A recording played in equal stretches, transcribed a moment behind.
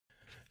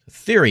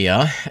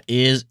Thyria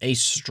is a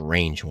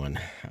strange one.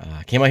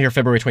 Came out here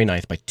February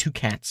 29th by two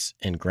cats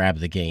and grabbed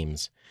the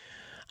games.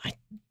 I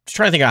was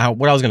trying to think out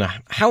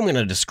how I'm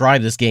gonna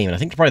describe this game, and I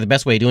think probably the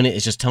best way of doing it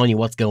is just telling you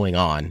what's going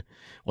on,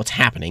 what's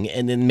happening,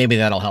 and then maybe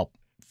that'll help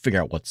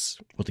figure out what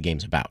the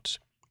game's about.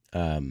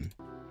 Welcome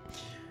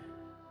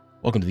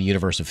to the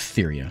universe of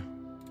Thyria.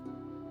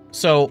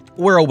 So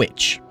we're a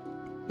witch.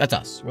 That's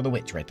us. We're the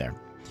witch right there.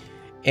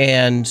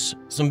 And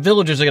some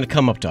villagers are gonna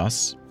come up to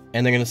us,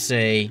 and they're gonna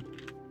say,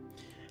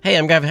 "Hey,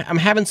 I'm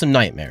having some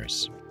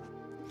nightmares.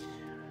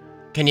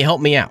 Can you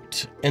help me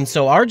out?" And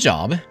so our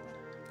job,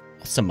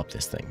 I'll sum up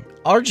this thing.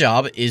 Our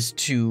job is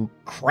to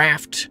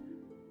craft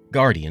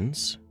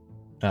guardians,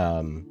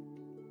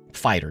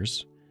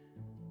 fighters,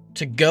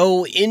 to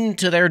go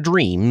into their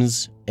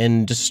dreams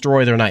and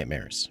destroy their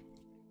nightmares.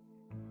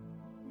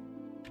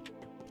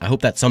 I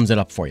hope that sums it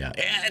up for you.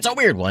 It's a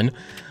weird one,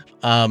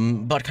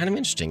 but kind of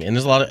interesting. And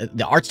there's a lot of,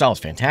 the art style is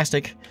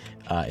fantastic.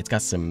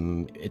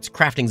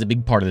 Crafting's a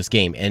big part of this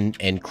game, and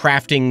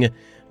crafting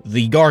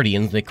the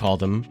guardians, they call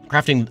them,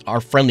 crafting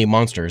our friendly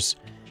monsters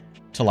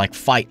to like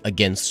fight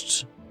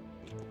against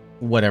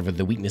whatever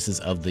the weaknesses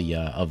of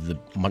the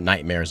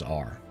nightmares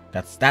are.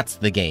 That's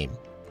the game.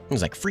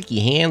 There's like freaky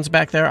hands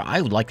back there.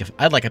 I'd like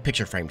a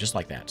picture frame just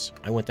like that.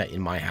 I want that in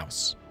my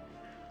house.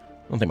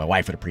 I don't think my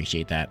wife would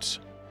appreciate that.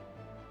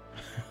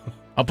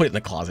 I'll put it in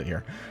the closet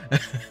here.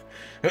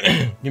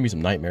 Give me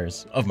some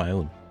nightmares of my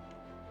own.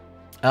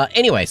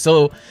 Anyway,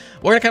 so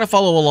we're gonna kind of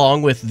follow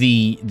along with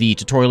the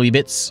tutorial-y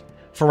bits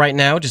for right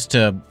now, just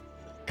to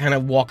kind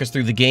of walk us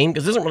through the game,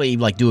 because it doesn't really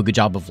like do a good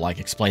job of like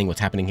explaining what's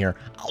happening here.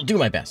 I'll do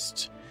my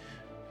best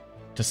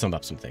to sum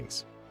up some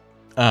things.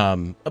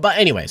 But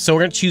anyway, so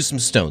we're gonna choose some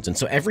stones, and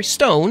so every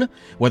stone,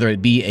 whether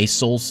it be a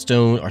soul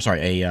stone, or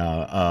sorry,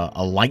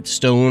 a light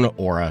stone,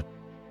 or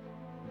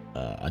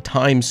a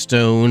time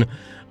stone,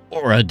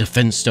 or a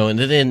defense stone,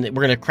 and then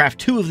we're gonna craft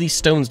two of these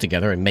stones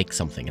together and make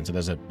something. And so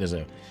there's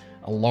a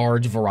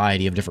large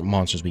variety of different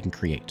monsters we can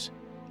create.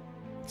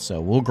 So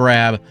we'll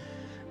grab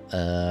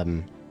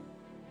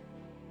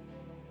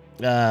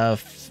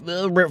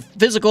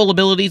physical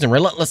abilities and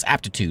relentless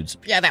aptitudes.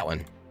 Yeah, that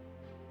one.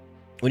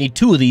 We need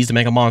two of these to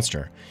make a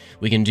monster.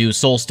 We can do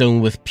soul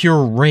stone with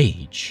pure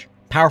rage,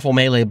 powerful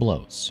melee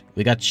blows.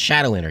 We got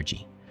shadow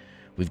energy.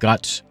 We've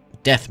got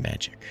death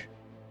magic.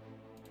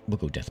 We'll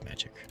go death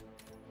magic.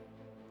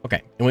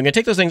 Okay, and we're gonna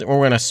take those things and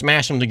we're gonna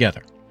smash them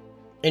together.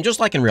 And just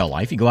like in real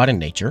life, you go out in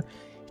nature,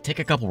 you take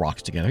a couple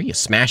rocks together, you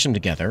smash them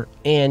together,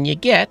 and you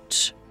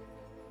get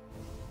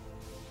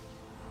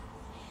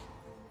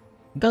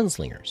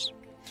gunslingers.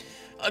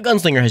 A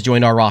gunslinger has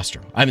joined our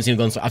roster. I haven't seen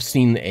a gunslinger. I've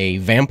seen a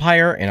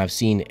vampire, and I've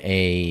seen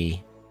it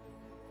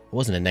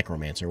wasn't a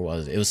necromancer,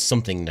 it was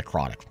something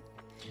necrotic.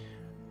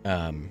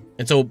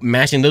 And so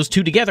mashing those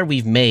two together,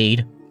 we've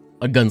made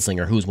a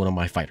gunslinger who's one of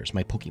my fighters,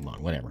 my Pokemon,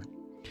 whatever.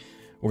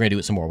 We're going to do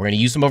it some more. We're going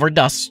to use some of our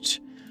dust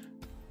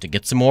to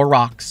get some more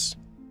rocks.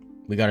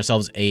 We got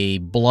ourselves a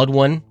blood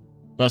one.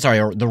 Oh, sorry,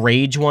 or the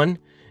rage one.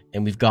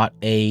 And we've got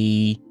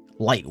a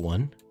light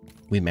one.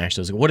 We mash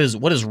those. What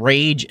does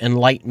rage and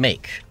light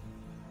make?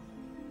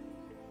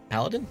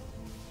 Paladin?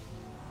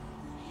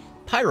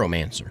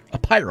 Pyromancer. A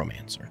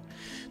pyromancer.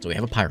 So we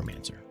have a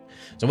pyromancer.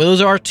 So those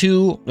are our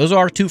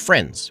two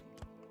friends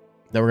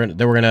that we're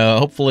gonna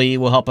hopefully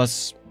will help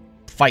us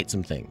fight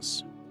some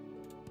things.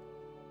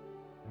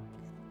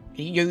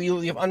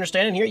 You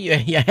understanding here?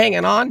 You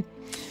hanging on?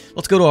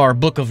 Let's go to our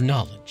book of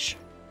knowledge.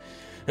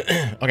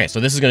 Okay, so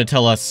this is going to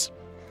tell us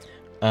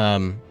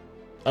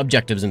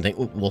objectives and things.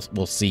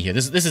 We'll see here.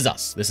 This is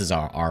us. This is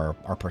our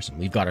person.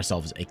 We've got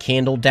ourselves a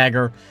candle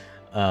dagger.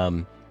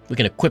 We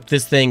can equip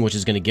this thing, which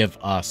is going to give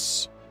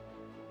us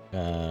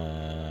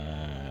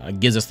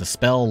gives us the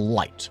spell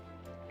light.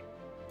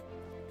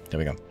 There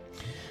we go.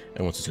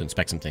 And wants us to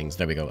inspect some things.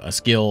 There we go. A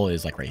skill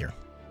is like right here.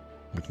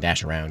 We can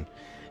dash around.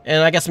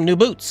 And I got some new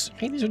boots.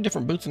 Hey, these are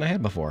different boots than I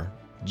had before.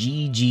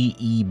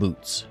 GGE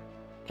boots.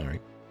 All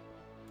right.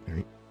 All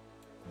right.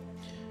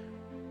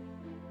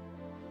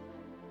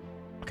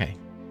 Okay.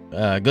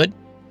 Good?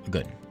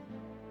 Good.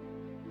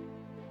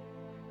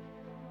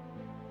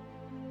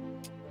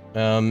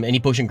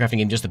 Any potion crafting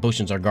game, just the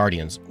potions are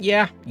guardians.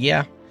 Yeah,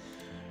 yeah.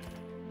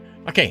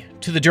 Okay,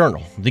 to the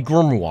journal. The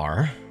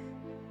grimoire.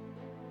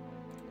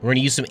 We're going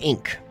to use some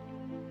ink.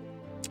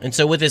 And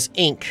so with this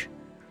ink,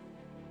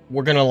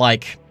 we're going to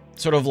like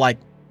sort of like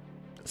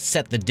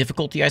set the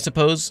difficulty, I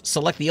suppose.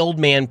 Select the old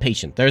man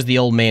patient. There's the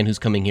old man who's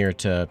coming here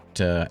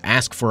to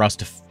ask for us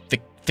to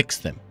fix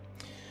them.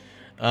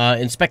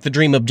 Inspect the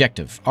dream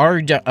objective.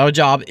 Our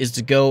job is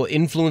to go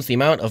influence the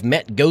amount of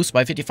met ghosts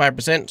by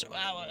 55%.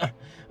 I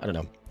don't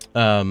know.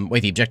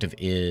 Wait, the objective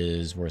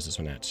is... Where is this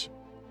one at?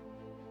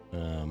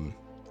 I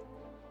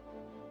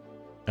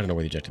don't know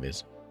where the objective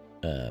is.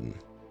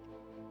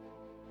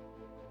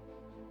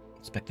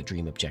 Inspect the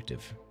dream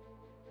objective.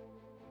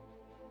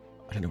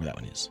 I don't know where that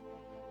one is.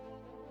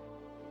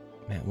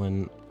 That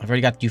one... I've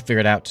already got you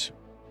figured out.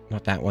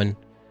 Not that one.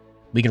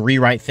 We can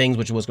rewrite things,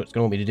 which was what's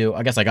going to want me to do.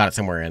 I guess I got it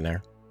somewhere in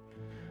there.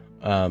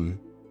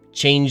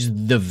 Change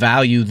the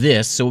value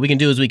this. So what we can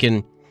do is we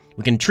can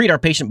We can treat our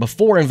patient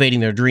before invading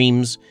their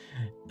dreams.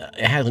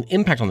 It has an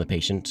impact on the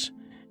patient,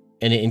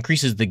 and it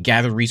increases the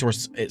gathered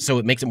resources, so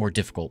it makes it more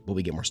difficult, but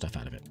we get more stuff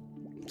out of it.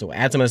 So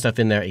add some of the stuff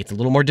in there. It's a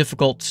little more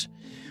difficult.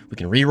 We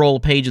can re-roll a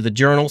page of the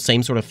journal,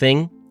 same sort of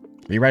thing.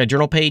 Rewrite a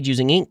journal page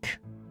using ink.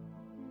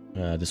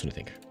 This one, I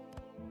think.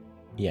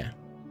 Yeah.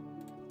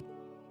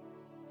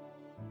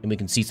 And we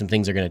can see some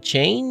things are going to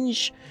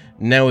change.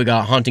 Now we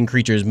got haunting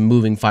creatures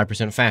moving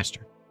 5%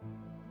 faster.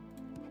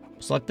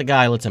 Select the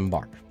guy, let's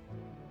embark.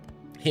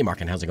 Hey,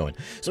 Markin, how's it going?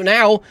 So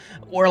now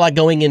we're like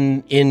going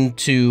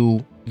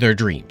into their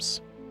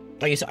dreams.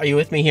 Are you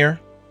with me here?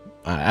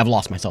 I've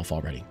lost myself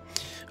already.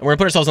 And we're gonna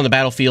put ourselves on the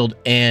battlefield,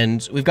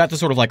 and we've got this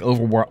sort of like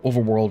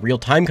overworld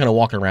real-time kind of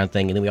walking around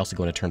thing, and then we also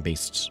go into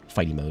turn-based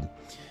fighting mode.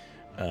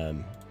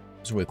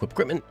 So we equip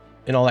equipment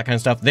and all that kind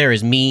of stuff. There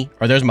is me,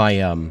 or there's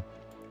my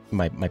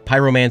my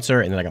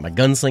pyromancer, and then I got my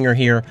gunslinger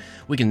here.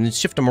 We can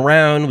shift them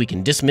around, we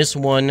can dismiss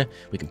one,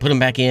 we can put them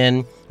back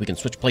in, we can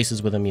switch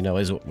places with them, you know,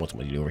 is what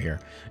you do over here.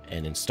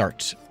 And then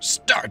start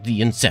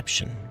the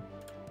inception.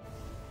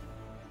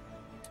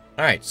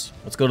 Alright,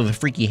 let's go to the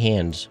freaky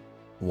hands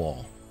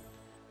wall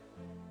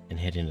and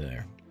head into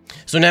there.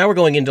 So now we're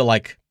going into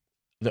like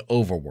the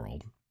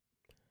overworld,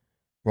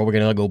 where we're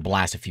gonna go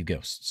blast a few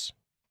ghosts.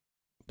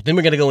 But then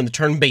we're gonna go into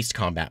turn-based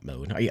combat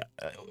mode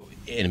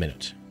in a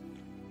minute.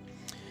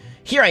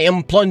 Here I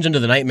am, plunged into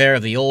the nightmare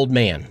of the old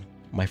man.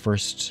 My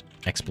first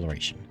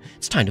exploration.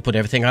 It's time to put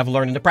everything I've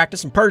learned into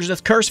practice and purge this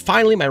curse.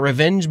 Finally, my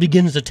revenge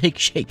begins to take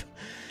shape.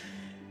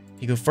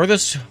 You go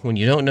furthest when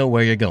you don't know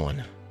where you're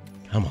going.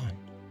 Come on.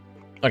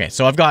 Okay,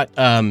 so I've got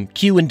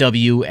Q and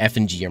W, F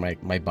and G are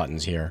my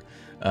buttons here.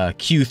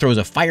 Q throws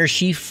a fire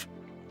sheaf.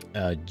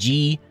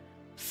 G,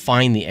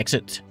 find the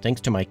exit.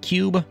 Thanks to my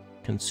cube.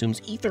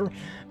 Consumes ether.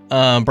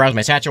 Browse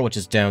my satchel, which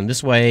is down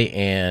this way,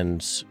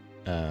 and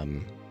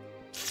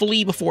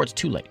flee before it's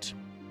too late.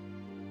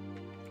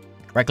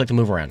 Right-click to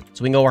move around.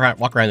 So we can go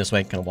walk around this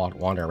way, kind of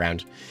wander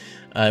around.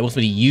 It wants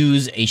me to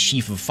use a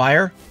sheaf of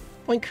fire.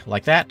 Boink,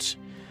 like that.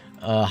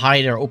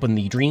 Hide or open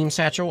the dream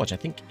satchel, which I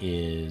think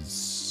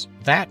is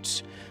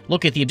that.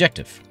 Look at the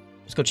objective.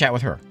 Let's go chat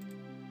with her.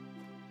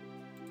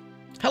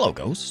 Hello,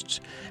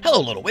 ghost.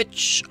 Hello, little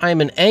witch. I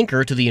am an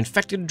anchor to the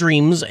infected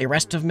dreams, a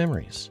rest of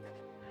memories.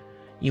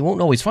 You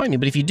won't always find me,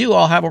 but if you do,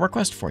 I'll have a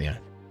request for you.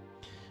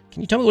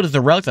 Can you tell me what is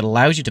the relic that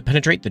allows you to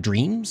penetrate the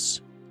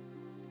dreams?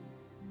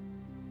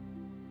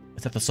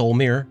 Is that the soul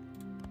mirror?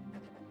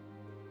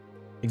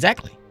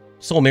 Exactly.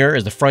 Soul mirror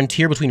is the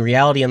frontier between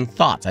reality and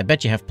thoughts. I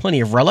bet you have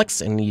plenty of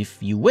relics, and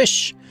if you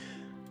wish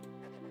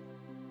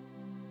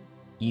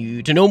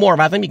to know more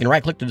about them, you can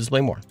right-click to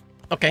display more.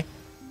 Okay.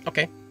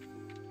 Okay.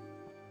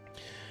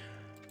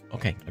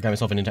 Okay, I got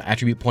myself into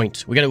attribute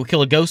point. We gotta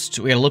kill a ghost.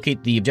 We gotta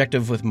locate the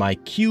objective with my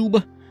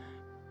cube.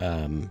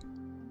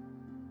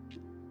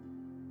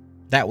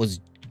 That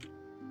was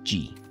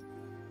G.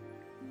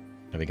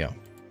 There we go.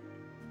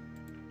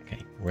 Okay,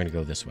 we're gonna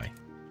go this way.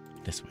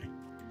 This way.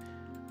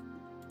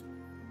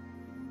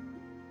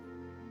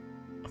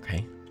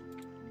 Okay.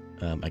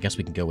 I guess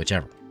we can go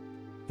whichever.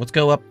 Let's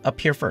go up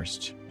here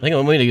first. I think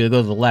I'm going to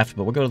go to the left,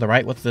 but we'll go to the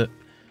right. What's the...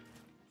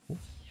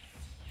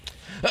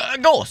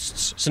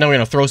 ghosts! So now we're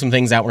going to throw some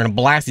things out. We're going to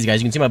blast these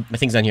guys. You can see my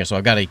things down here. So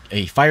I've got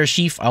a fire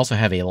sheaf. I also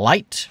have a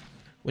light,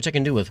 which I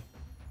can do with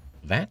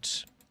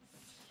that.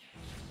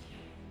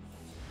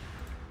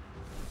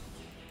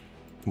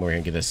 We're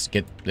going to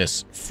get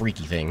this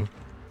freaky thing.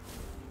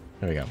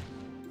 There we go.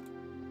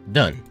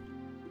 Done.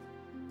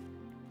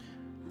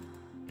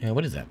 Yeah,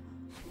 what is that?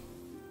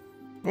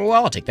 Well,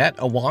 I'll take that.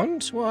 A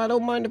wand? Well, I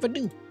don't mind if I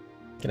do.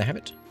 Can I have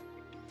it?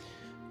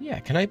 Yeah,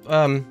 can I,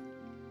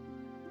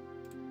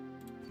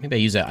 maybe I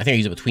use that. I think I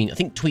use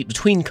it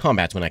between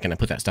combats when I kind of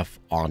put that stuff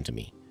onto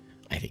me.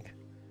 I think.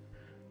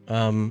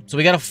 So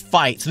we got to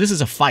fight. So this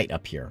is a fight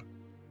up here.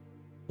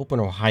 Open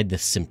or hide the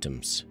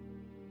symptoms.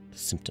 The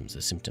symptoms.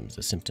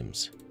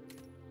 Symptoms?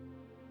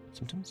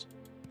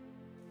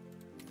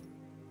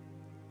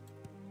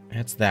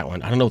 That's that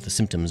one. I don't know what the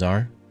symptoms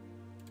are.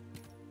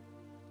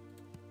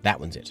 That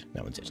one's it.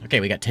 Okay,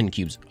 we got 10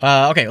 cubes.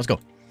 Okay, let's go.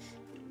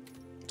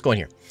 Let's go in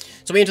here.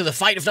 So we enter the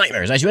fight of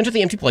nightmares. As you enter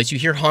the empty place, you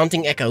hear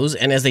haunting echoes,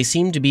 and as they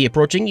seem to be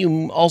approaching,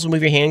 you also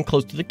move your hand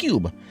close to the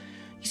cube.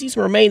 You see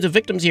some remains of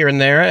victims here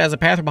and there. As the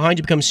path behind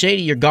you becomes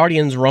shady, your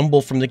guardians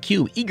rumble from the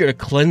cube, eager to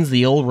cleanse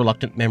the old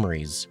reluctant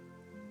memories.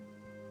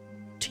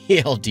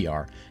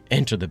 TLDR.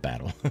 Enter the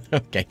battle.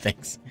 Okay,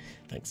 thanks.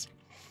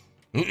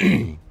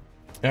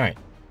 Alright.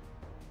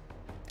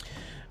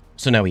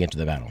 So now we enter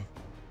the battle.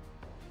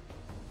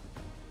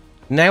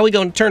 Now we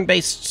go into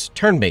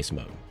turn-based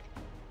mode.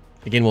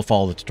 Again, we'll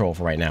follow the tutorial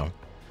for right now.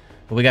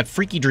 But we got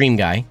Freaky Dream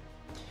Guy.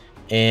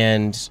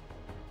 And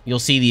you'll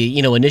see the,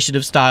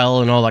 initiative style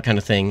and all that kind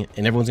of thing.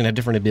 And everyone's going to have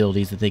different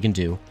abilities that they can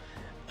do.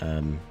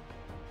 Let's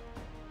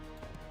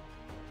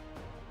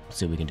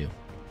see what we can do.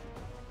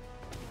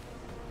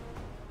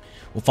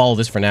 We'll follow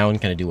this for now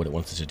and kind of do what it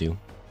wants us to do.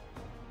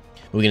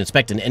 We can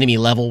inspect an enemy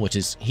level, which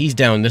is, he's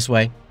down this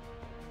way.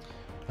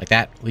 Like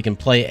that. We can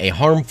play a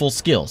harmful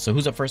skill. So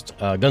who's up first?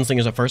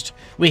 Gunslinger's up first.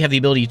 We have the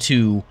ability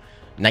to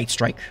Night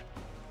Strike,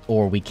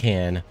 or we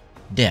can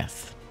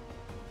Death.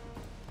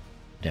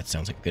 Death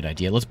sounds like a good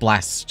idea. Let's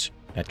blast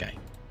that guy.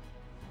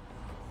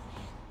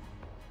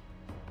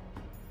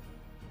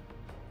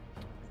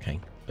 Okay,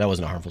 that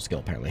wasn't a harmful skill,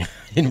 apparently.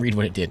 I didn't read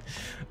what it did.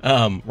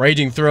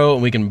 Raging Throw,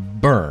 and we can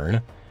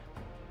burn.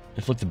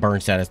 Inflict the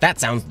burn status. That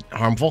sounds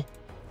harmful.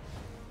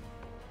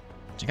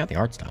 Check out the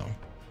art style.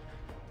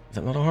 Is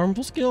that not a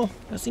harmful skill?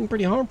 That seemed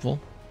pretty harmful.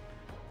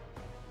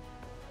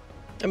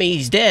 I mean,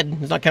 he's dead.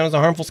 Does not count as a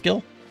harmful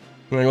skill?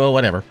 I mean, well,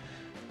 whatever.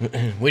 The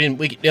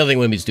other thing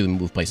we need to do is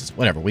move places.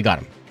 Whatever, we got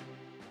him.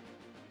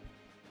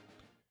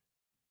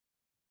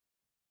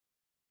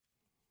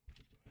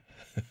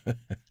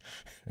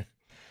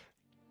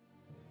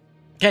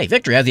 Okay,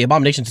 victory. As the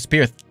abomination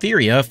disappears,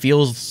 Thyria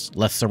feels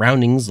less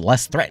surroundings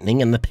less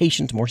threatening and the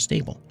patient more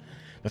stable.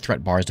 The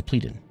threat bar is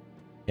depleted.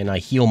 And I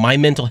heal my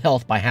mental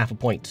health by half a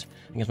point.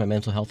 I guess my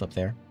mental health up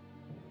there.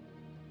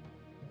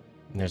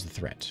 And there's the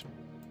threat.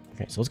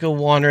 Okay, so let's go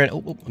wander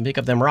and pick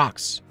up them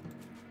rocks.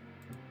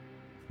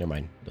 Never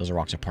mind. Those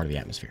rocks are part of the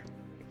atmosphere.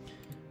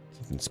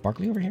 Something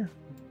sparkly over here?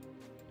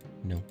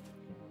 No.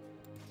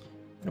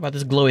 What about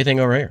this glowy thing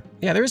over here?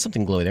 Yeah, there is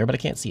something glowy there, but I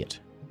can't see it.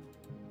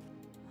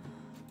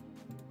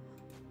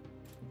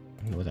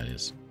 I don't know what that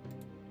is.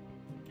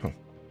 Huh.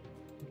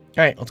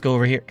 Alright, let's go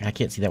over here. I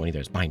can't see that one either.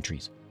 It's behind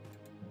trees.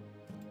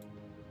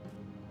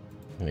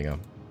 There we go.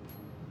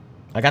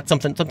 I got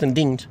something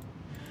dinged.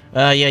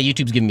 Yeah,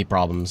 YouTube's giving me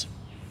problems.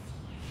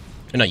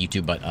 Not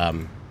YouTube, but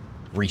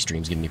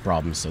Restream's giving me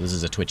problems, so this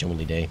is a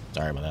Twitch-only day.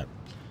 Sorry about that.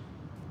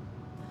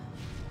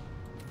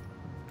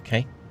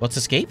 Okay, let's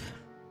escape.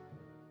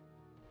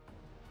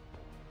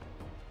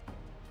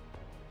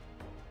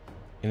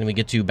 And then we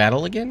get to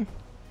battle again?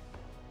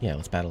 Yeah,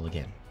 let's battle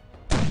again.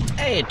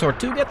 Hey,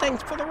 Tortuga,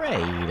 thanks for the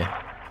raid.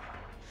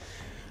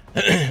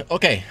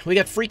 Okay, we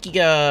got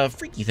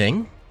freaky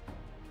thing.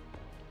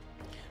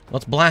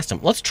 Let's blast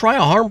him. Let's try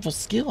a harmful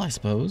skill, I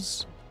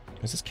suppose.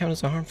 Does this count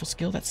as a harmful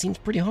skill? That seems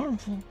pretty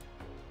harmful.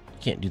 You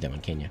can't do that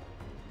one, can you?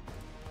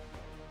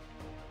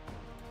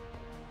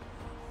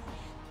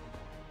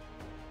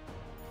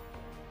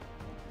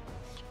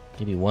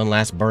 Give you one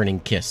last burning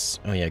kiss.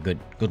 Oh yeah, good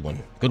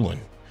one. Good one.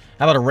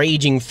 How about a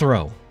raging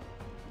throw?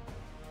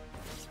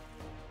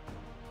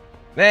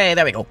 Hey,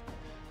 there we go.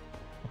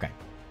 Okay.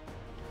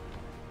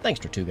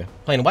 Thanks, Tortuga.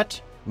 Playing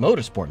what?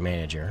 Motorsport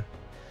Manager.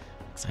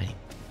 Exciting.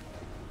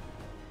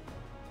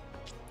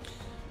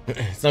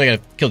 So now we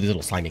gotta kill these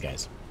little slimy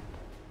guys.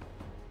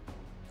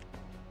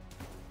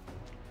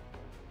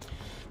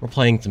 We're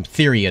playing some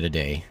Thyria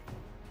today.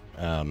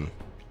 It's a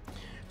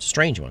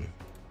strange one.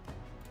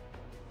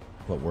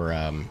 But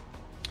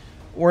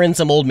we're in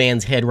some old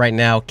man's head right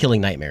now,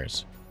 killing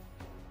nightmares.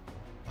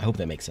 I hope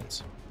that makes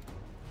sense.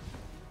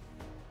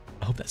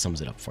 I hope that sums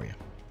it up for you.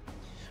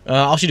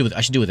 I should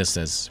do what this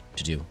says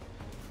to do.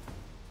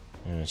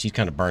 She's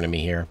kind of burning me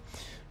here,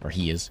 or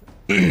he is.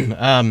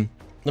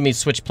 Let me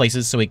switch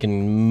places so we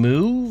can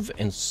move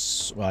and...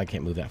 well, I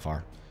can't move that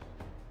far.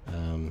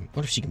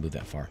 What if she can move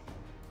that far?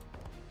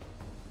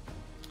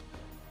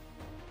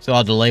 So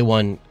I'll delay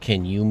one.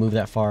 Can you move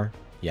that far?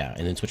 Yeah,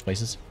 and then switch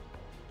places.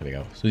 There we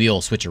go. So the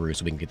old switcheroo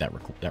so we can get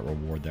that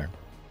reward there.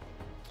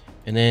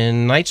 And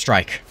then Night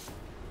Strike.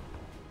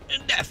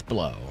 Death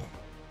Blow.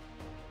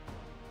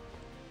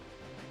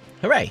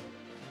 Hooray.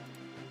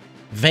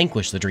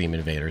 Vanquish the Dream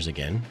Invaders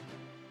again.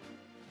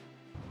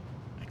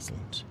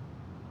 Excellent.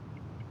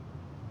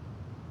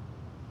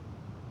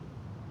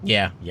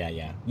 Yeah,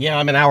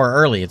 I'm an hour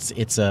early.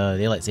 It's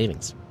daylight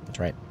savings. That's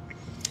right.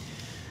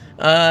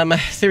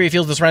 Thyria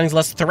feels the surroundings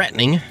less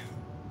threatening.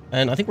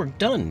 And I think we're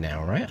done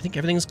now, right? I think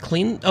everything's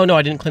clean. Oh, no,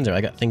 I didn't cleanse it.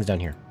 I got things down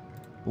here.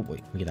 Oh,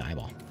 wait. We get the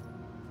eyeball.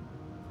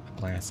 A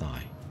glass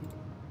eye.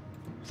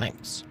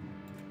 Thanks.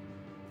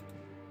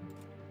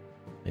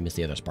 I missed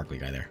the other sparkly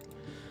guy there.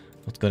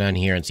 Let's go down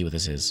here and see what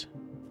this is.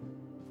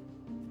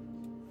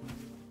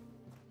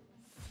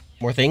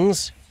 More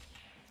things?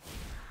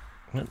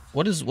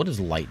 What does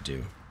light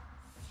do?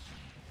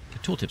 The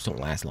tooltips don't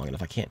last long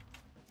enough. I can't.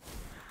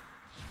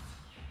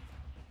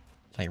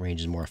 Light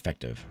range is more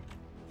effective.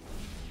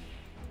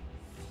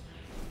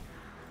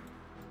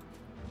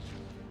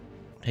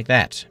 Take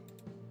that.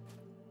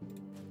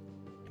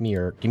 Give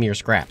me your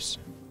scraps.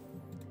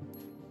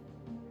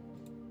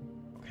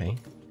 Okay.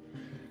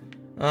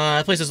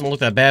 That place doesn't look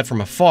that bad from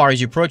afar. As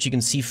you approach, you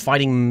can see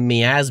fighting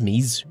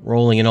miasmes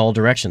rolling in all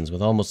directions,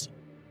 with almost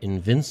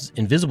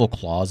invisible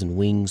claws and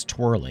wings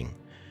twirling.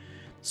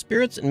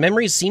 Spirits and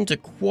memories seem to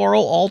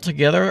quarrel all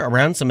together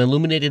around some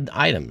illuminated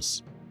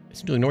items. They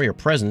seem to ignore your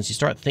presence. You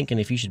start thinking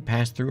if you should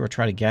pass through or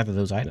try to gather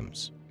those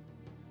items.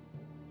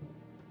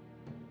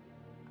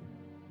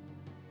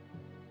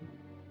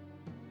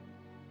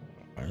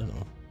 I don't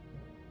know.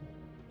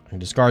 I can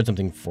discard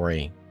something for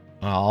a...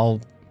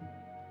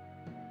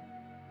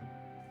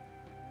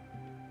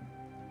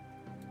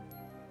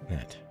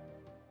 That.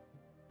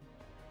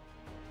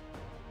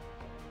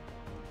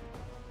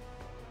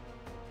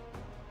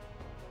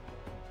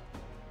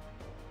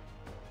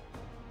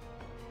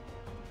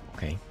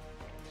 Okay.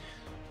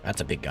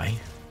 That's a big guy.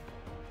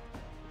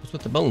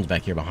 What's with the bones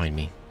back here behind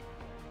me?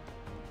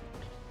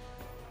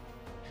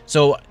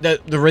 So,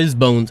 there is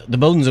bones. The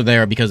bones are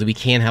there because we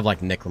can have,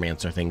 like,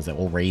 necromancer things that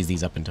will raise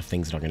these up into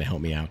things that are going to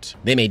help me out.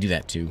 They may do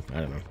that, too.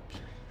 I don't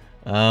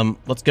know.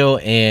 Let's go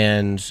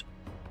and...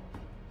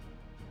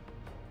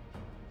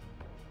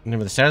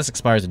 Remember, the status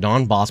expires. The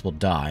non-boss will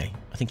die.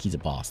 I think he's a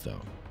boss, though.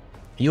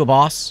 Are you a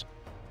boss?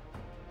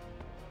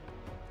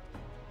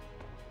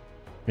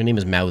 Your name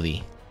is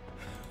Mouthy.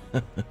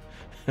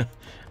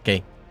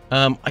 Okay.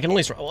 I can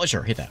only... Oh,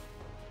 sure, hit that.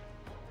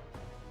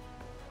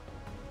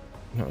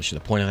 I'm not really sure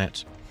the point of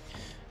that.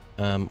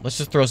 Let's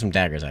just throw some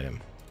daggers at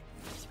him.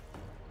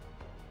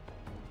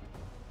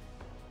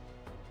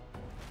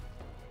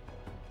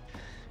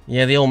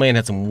 Yeah, the old man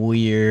had some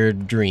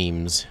weird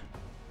dreams.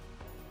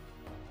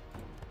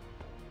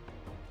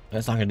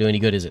 That's not gonna do any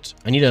good, is it?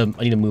 I need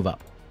to move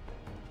up.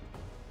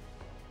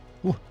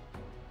 Ooh,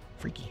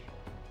 freaky.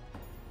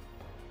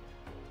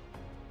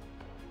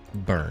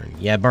 Burn.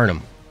 Yeah, burn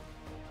him.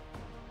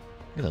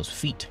 Look at those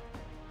feet.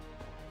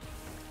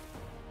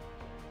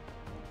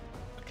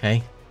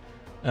 Okay.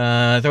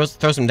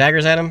 Throw some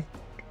daggers at him.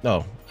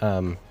 Oh,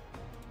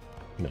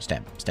 no,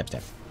 stab.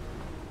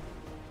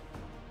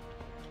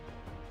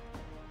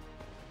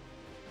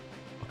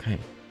 Okay.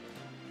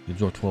 You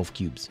absorb 12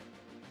 cubes.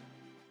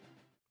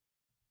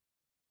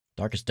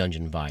 Darkest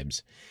Dungeon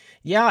vibes.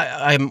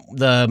 Yeah,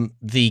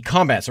 the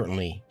combat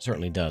certainly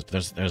does,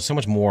 but there's so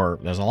much more.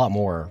 There's a lot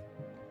more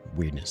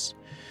weirdness.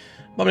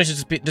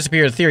 Abomination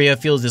disappeared. Thyria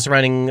feels this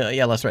surrounding,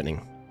 less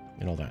threatening,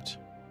 and all that.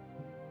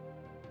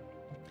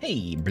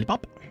 Hey, Blip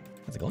Pop.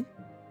 How's it going?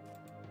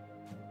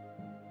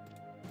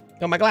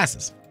 Oh, my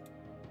glasses.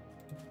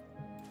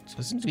 So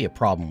there seems to be a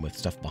problem with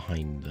stuff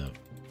behind the...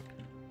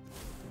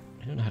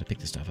 I don't know how to pick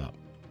this stuff up.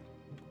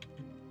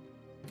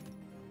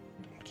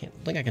 I can't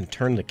think I can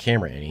turn the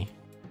camera any.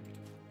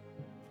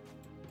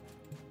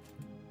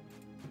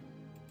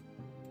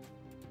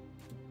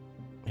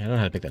 Yeah, I don't know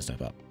how to pick that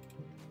stuff up.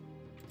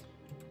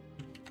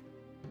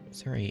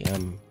 Is there a,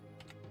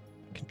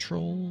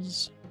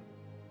 controls?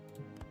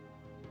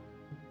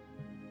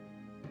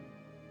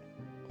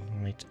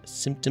 Alright,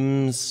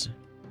 symptoms.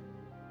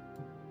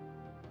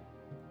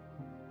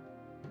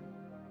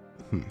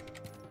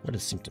 What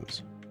is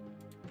symptoms?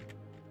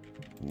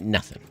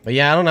 Nothing. But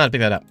yeah, I don't know how to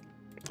pick that up.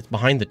 It's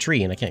behind the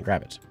tree and I can't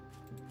grab it.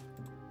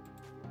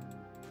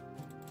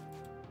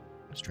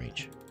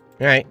 Strange.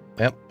 Alright,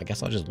 well, I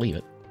guess I'll just leave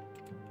it.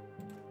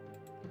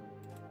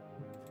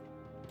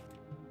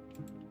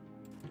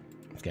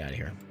 Let's get out of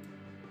here.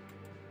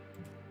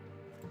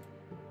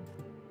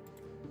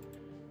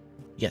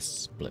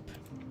 Yes, blip.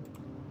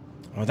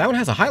 Oh, that one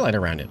has a highlight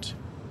around it.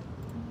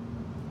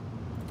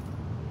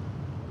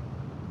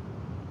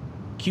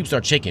 Cubes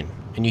start shaking,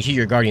 and you hear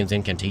your guardian's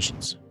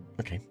incantations.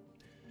 Okay.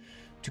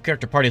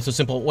 Two-character party is so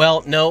simple.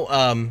 Well, no,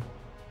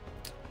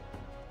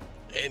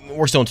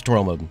 we're still in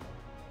tutorial mode.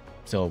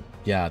 So,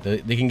 yeah,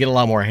 they can get a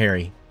lot more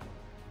hairy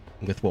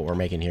with what we're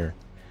making here.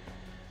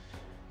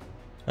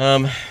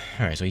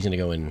 Alright, so he's gonna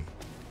go and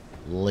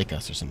lick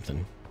us or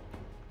something.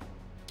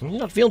 She's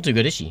not feeling too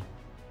good, is she?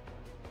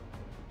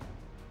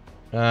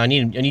 I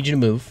need you to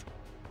move.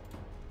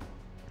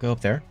 Go up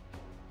there.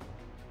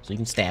 So you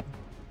can stab.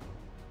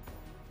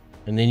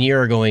 And then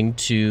you're going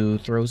to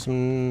throw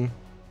some...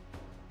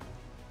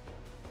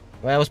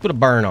 Well, let's put a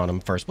burn on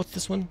him first. What's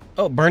this one?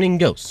 Oh, Burning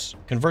Ghosts.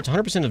 Converts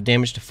 100% of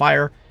damage to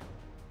fire.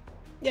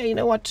 Yeah, you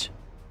know what?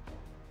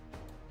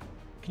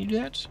 Can you do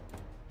that?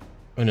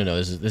 Oh, no,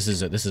 this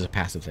is a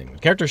passive thing. The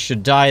character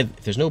should die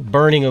if there's no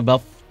burning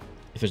buff.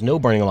 If there's no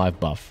burning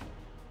alive buff,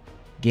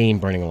 gain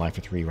burning alive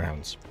for 3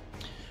 rounds.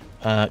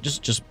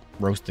 Just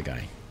roast the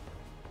guy.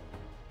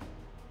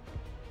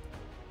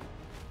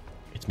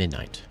 It's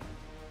midnight.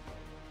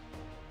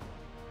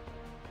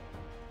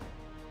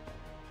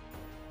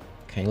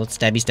 Okay, let's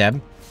stabby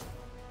stab.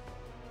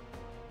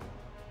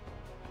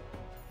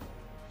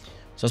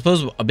 So I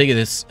suppose a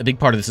big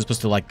part of this is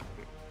supposed to, like,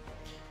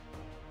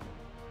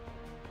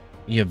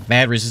 you have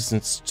bad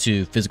resistance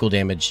to physical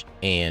damage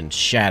and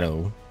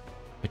shadow,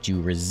 but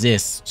you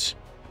resist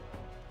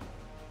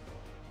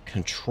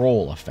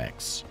control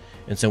effects.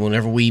 And so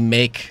whenever we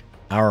make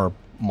our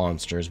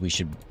monsters, we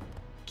should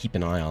keep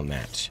an eye on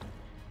that.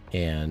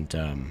 And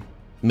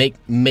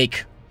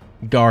make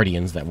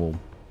guardians that will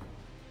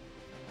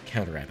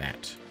counteract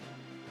that.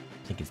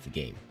 I think it's the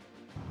game.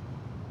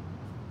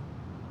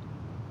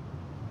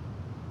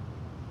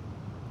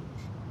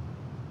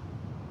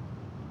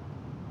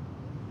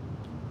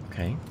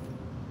 Okay.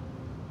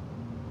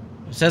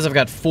 It says I've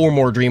got 4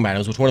 more dream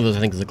items, which one of those I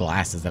think is the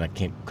glasses that I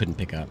couldn't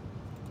pick up.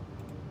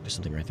 There's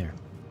something right there.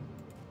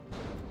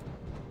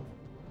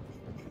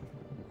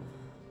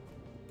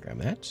 Grab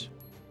that.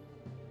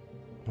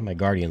 One of my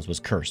guardians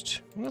was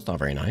cursed. Well, that's not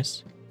very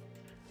nice.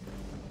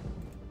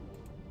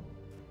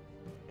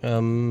 How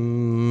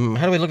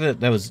do we look at it?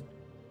 That was...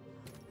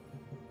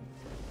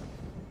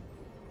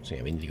 So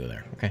yeah, we need to go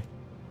there. Okay.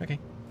 Okay.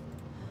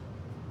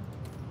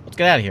 Let's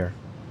get out of here.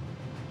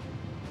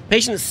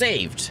 Patient is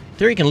saved.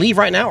 Thyria, you can leave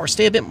right now or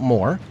stay a bit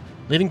more.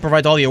 Leaving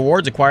provides all the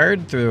awards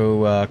acquired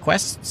through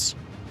quests.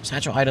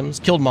 Satchel items,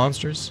 killed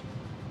monsters.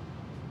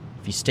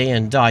 If you stay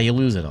and die, you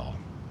lose it all.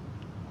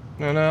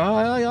 No,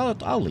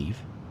 I'll leave.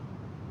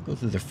 Go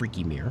through the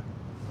freaky mirror.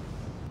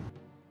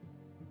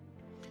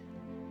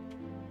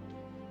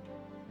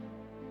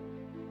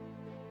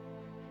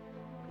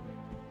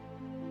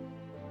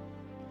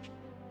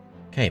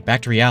 Okay,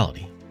 back to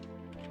reality.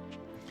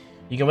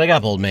 You can wake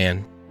up, old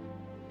man.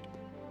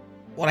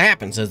 What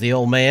happened, says the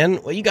old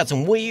man. Well, you got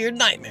some weird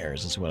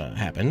nightmares, is what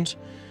happened.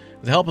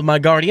 With the help of my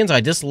guardians,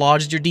 I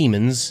dislodged your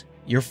demons.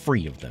 You're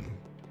free of them.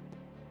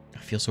 I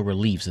feel so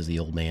relieved, says the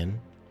old man.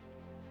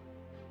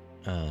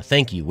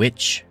 Thank you,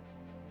 witch.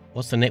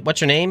 What's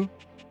your name?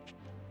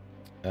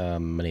 My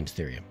name's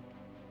Thyria.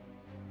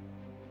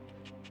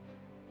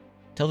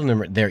 Tell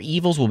them their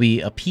evils will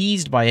be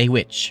appeased by a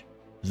witch.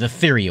 The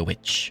Thyria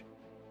witch.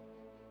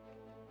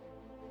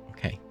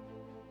 Okay.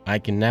 I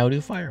can now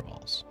do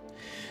fireballs.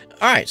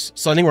 Alright,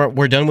 so I think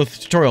we're done with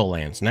tutorial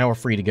lands. Now we're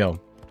free to go.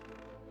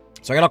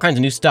 So I got all kinds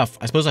of new stuff.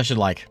 I suppose I should,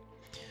 like,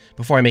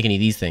 before I make any of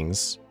these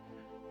things,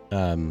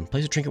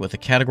 place a trinket with a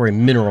category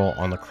mineral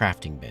on the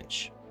crafting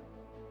bench.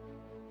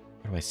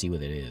 Where do I see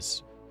what it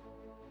is?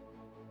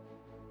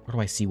 Where do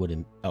I see what it...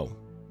 Oh.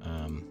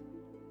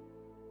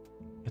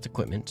 It's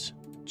equipment.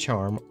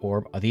 Charm.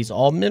 Orb. Are these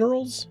all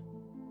minerals?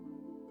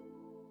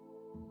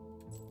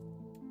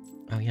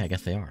 Oh, yeah, I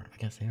guess they are.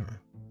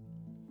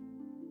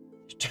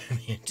 Turn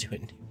me into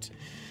it.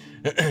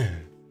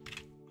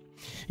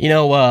 You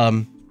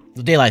know,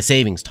 the daylight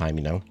savings time,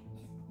 you know.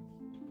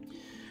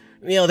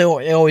 You know,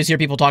 they always hear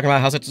people talking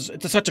about how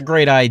it's such a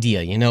great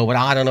idea, you know, but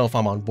I don't know if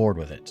I'm on board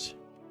with it.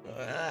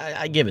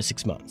 I give it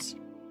 6 months.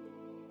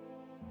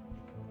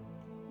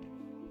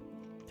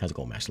 How's it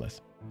going,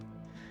 Mashlith?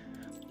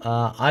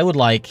 I would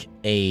like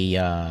a,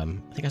 I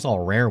think I saw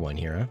a rare one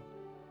here, huh?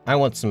 I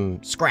want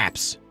some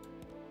scraps.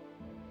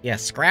 Yeah,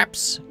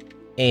 scraps,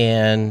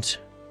 and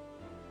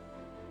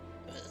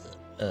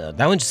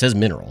that one just says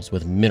minerals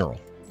with mineral.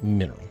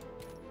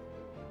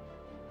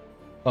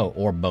 Oh,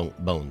 or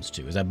bones,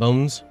 too. Is that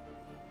bones?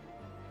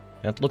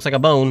 That looks like a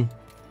bone.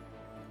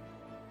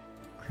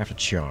 Craft a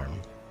charm.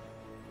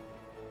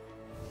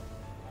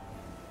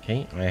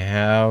 Okay, I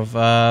have,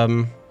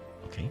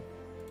 okay.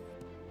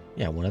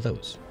 Yeah, one of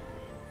those.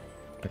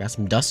 I got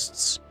some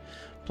dusts.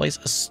 Place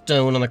a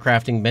stone on the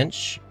crafting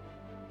bench.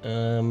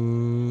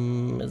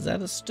 Is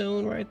that a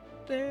stone right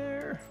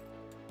there?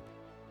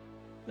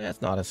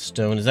 That's not a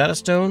stone. Is that a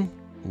stone?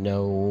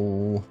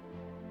 No.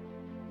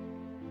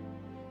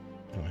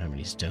 I don't have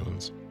any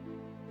stones.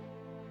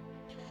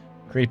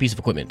 Create a piece of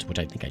equipment, which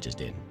I think I just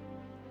did.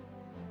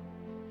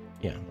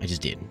 Yeah, I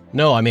just did.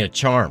 No, I made a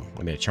charm.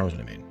 I made a charm is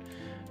what I made.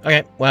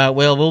 Okay, well,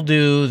 we'll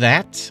do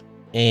that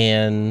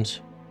and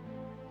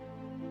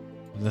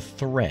the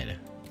thread.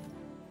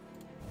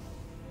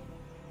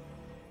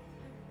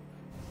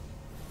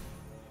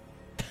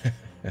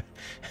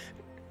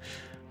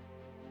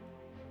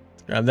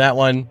 Grab that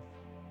one.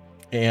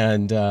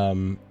 And,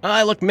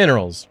 look,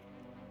 minerals.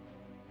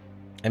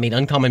 I made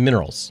uncommon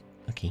minerals.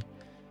 Okay.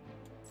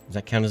 Does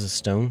that count as a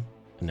stone?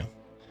 No.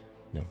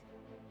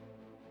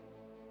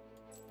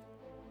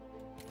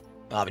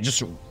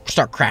 Just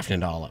start crafting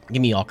it all up.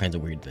 Give me all kinds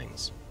of weird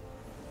things.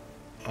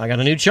 I got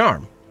a new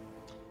charm.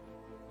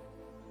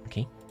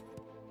 Okay.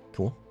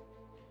 Cool.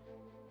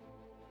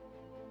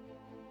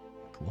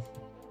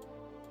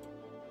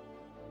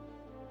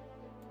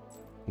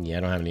 Yeah,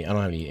 I don't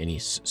have any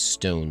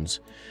stones.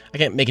 I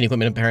can't make any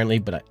equipment apparently,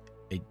 but I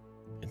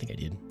think I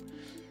did.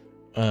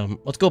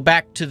 Let's go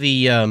back to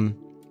the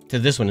to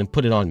this one and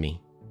put it on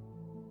me.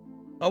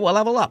 Oh, well,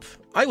 level up.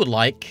 I would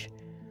like.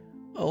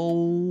 Give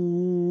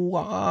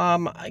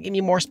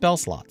me more spell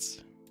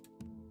slots.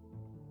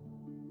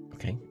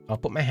 Okay, I'll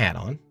put my hat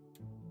on.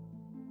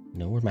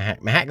 No, where's my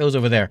hat? My hat goes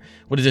over there.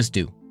 What does this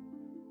do?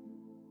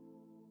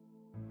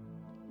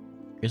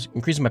 It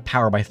increases my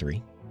power by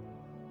 3.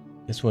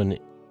 This one,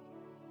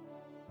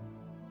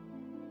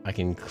 I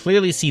can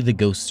clearly see the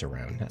ghosts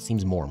around. That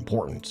seems more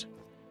important.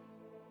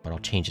 But I'll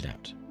change it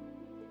out.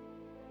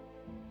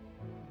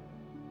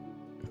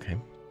 Okay.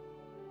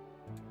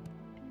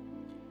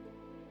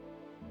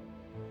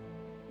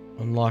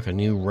 Unlock a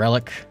new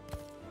relic.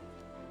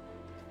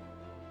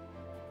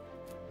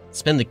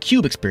 Spend the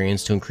cube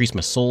experience to increase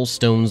my soul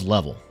stone's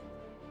level.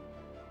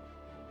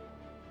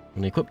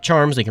 When they equip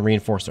charms, they can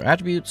reinforce their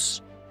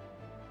attributes.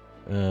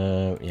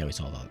 Yeah, we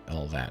saw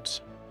all that.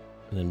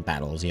 And then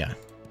battles, yeah.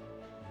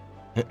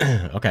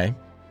 Okay.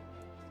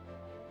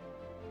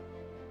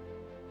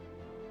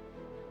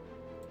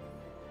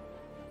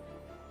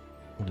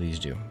 What do these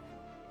do?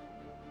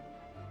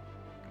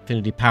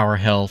 Affinity, power,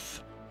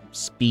 health,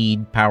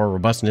 speed, power,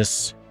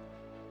 robustness.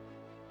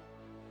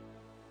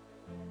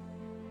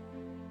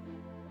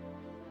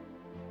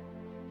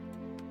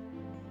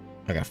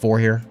 I got 4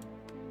 here.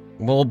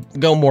 We'll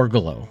go more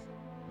glow.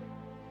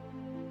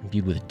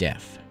 Imbued with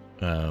death.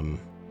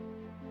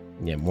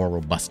 Yeah, more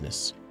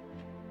robustness.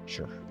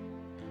 Sure.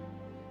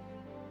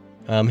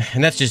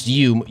 And that's just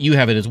you. You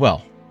have it as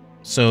well.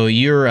 So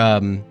you're,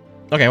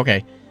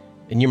 okay.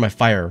 And you're my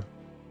fire.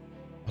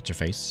 What's your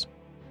face?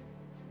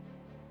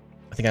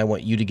 I think I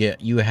want you to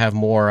get... You have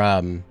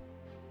more,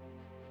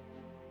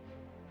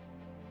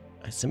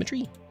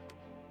 symmetry?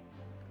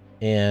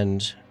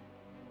 And...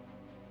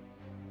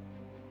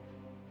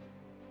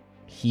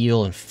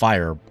 heal and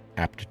fire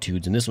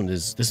aptitudes. And this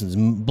is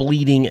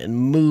bleeding and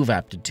move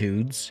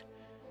aptitudes.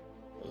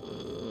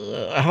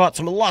 How about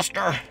some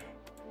luster?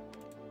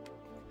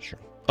 Sure.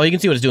 Oh, you can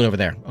see what it's doing over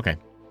there. Okay.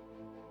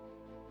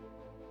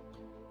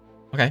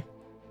 Okay.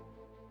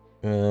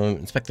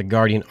 Inspect the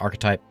Guardian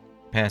archetype.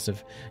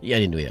 Passive. Yeah, I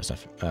didn't do any of that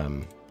stuff.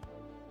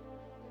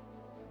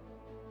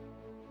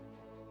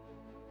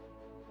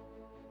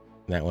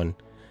 That one.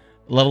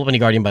 Level up any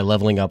Guardian by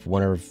leveling up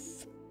one of...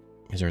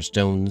 Is there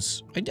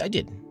stones? I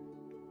did.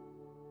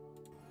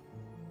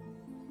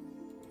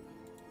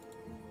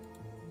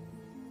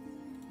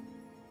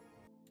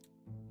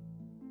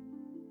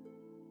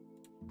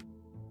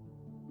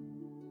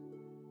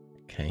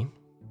 Okay.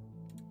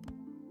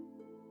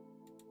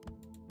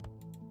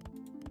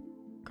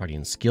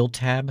 Guardian skill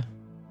tab.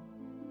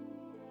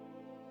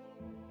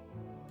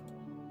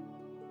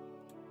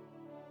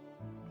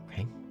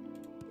 Okay.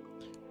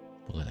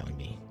 We'll let that one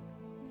be.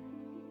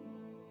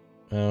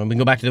 We can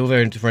go back to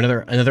over for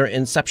another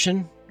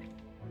inception.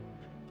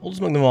 Oldest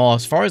among them all,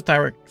 as far as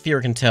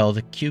Thyria can tell,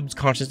 the cube's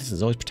consciousness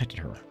has always protected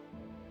her.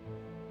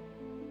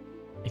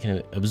 You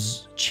can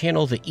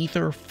channel the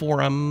ether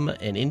forum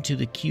and into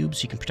the cube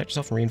so you can protect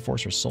yourself and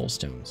reinforce your soul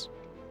stones.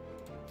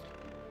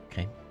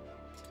 Okay.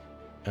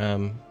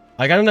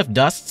 I got enough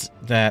dust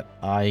that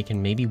I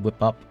can maybe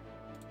whip up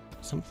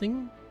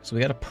something. So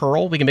we got a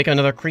pearl. We can make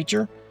another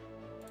creature.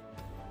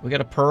 We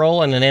got a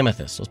pearl and an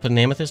amethyst. Let's put an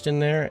amethyst in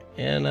there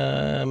and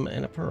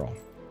a pearl.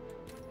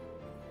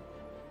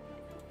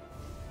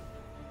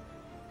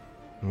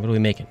 And what are we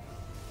making?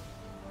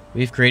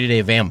 We've created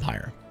a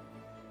vampire.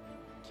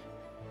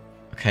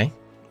 Okay,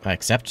 I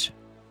accept.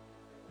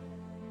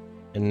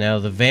 And now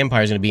the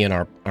vampire is going to be in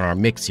our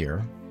mix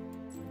here.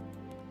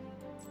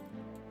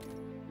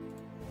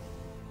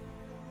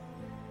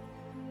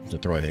 To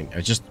throw everything. I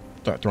was just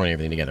throwing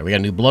everything together. We got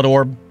a new blood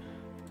orb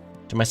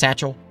to my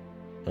satchel.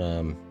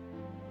 I'll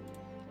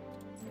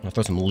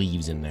throw some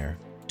leaves in there.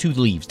 2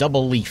 leaves,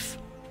 double leaf.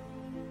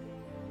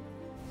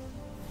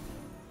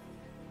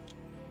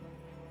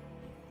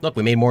 Look,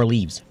 we made more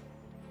leaves.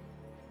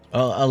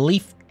 A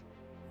leaf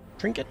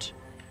trinket.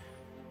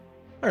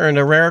 I earned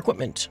a rare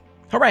equipment.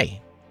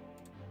 Hooray!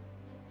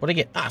 What'd I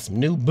get? Ah, some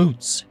new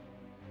boots.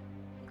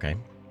 Okay.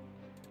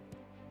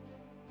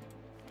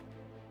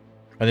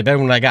 Are they better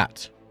than what I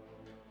got?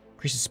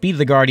 Increases speed of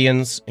the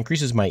Guardians,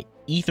 increases my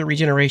ether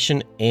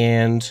regeneration,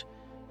 and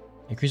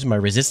increases my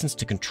resistance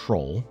to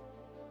control.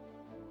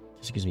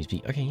 This gives me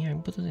speed. Okay, yeah, I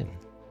can put this in.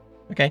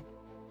 Okay.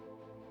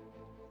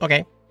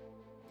 Okay.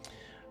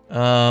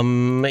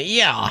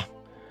 Yeah.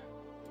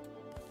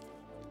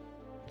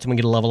 Someone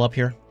get a level up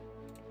here?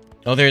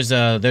 Oh, there's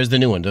the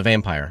new one, the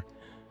vampire.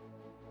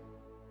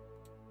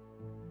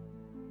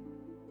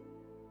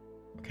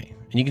 Okay,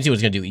 and you can see what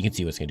it's gonna do. You can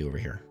see what it's gonna do over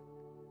here.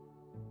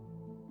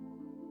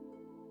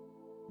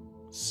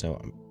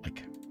 So,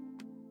 like,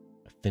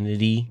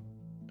 affinity.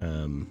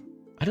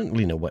 I don't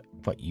really know what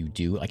you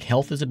do. Like,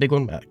 health is a big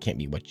one, but that can't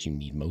be what you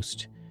need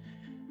most.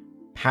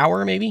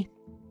 Power, maybe?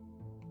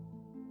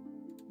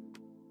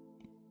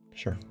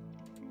 Sure.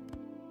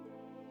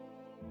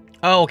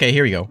 Oh, okay,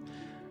 here we go.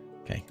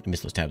 Okay, I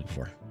missed those tabs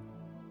before.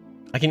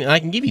 I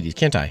can give you these,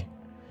 can't I?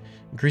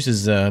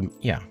 Increases,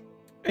 yeah.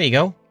 There you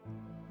go.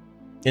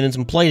 And then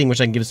some plating,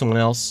 which I can give to someone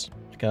else.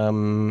 Like,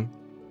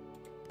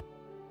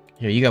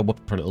 here, you got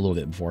whooped a little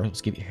bit before.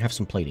 Let's have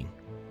some plating.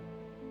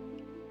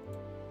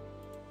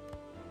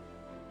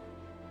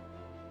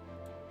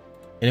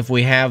 And if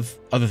we have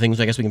other things,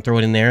 I guess we can throw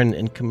it in there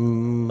and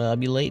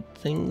combulate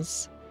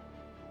things.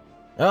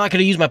 Oh, I could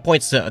have used my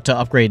points to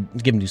upgrade,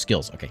 to give them new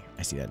skills. Okay,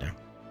 I see that now.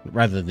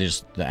 Rather than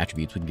just the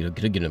attributes, we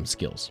can give them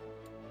skills.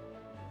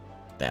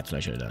 That's what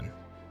I should have done.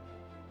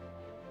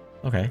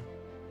 Okay.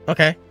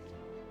 Okay.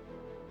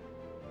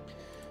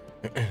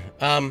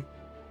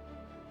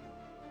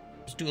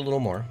 Let's do a little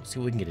more. Let's see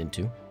what we can get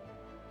into. A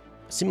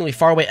seemingly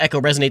faraway echo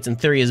resonates in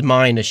Thyria's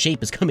mind. A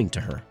shape is coming to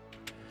her.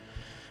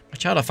 My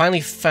child, I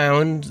finally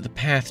found the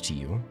path to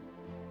you.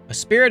 A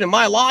spirit in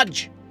my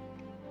lodge.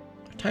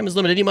 Our time is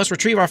limited. You must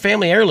retrieve our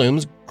family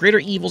heirlooms. Greater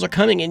evils are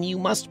coming, and you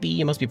must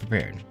be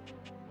prepared.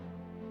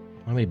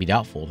 I may be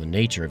doubtful of the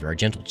nature of your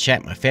gentle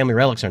chat. My family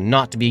relics are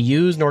not to be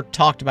used nor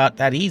talked about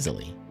that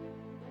easily.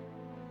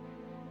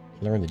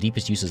 Learn the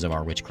deepest uses of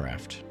our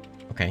witchcraft.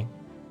 Okay.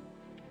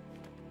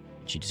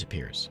 She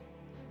disappears.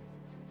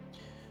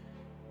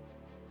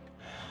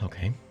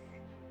 Okay.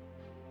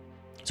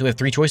 So we have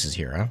 3 choices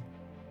here, huh?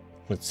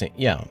 Let's see.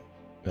 Yeah.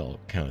 They'll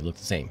kind of look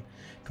the same.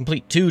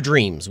 Complete 2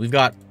 dreams. We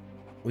got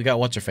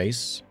what's her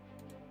face?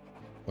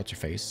 What's her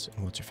face?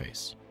 And what's her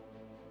face?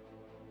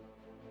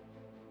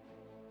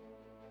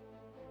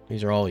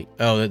 These are all...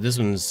 Oh, this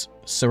one's...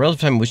 So relative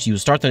time in which you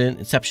start the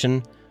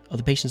inception of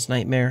the patient's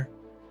nightmare.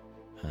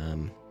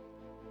 I'll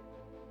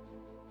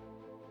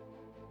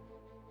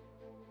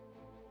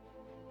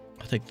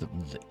take the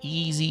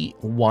easy,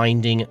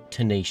 winding,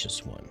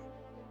 tenacious one.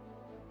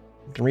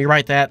 We can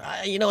rewrite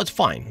that. You know, it's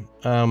fine.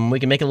 We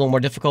can make it a little more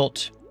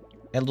difficult.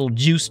 Add a little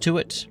juice to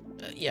it.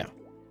 Yeah.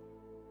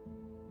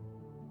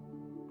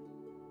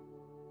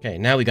 Okay,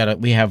 now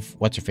we have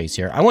what's-her-face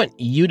here. I want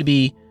you to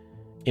be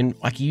in,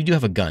 like, you do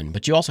have a gun,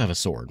 but you also have a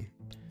sword.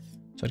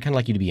 So I'd kind of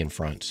like you to be in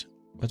front.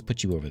 Let's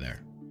put you over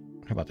there.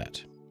 How about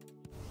that?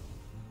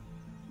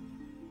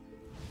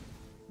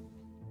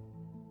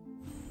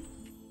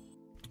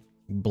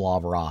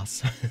 Blob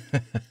Ross.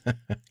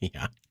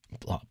 Yeah,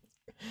 blob.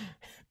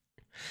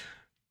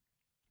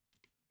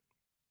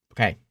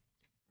 Okay.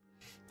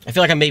 I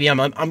feel like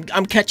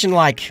I'm catching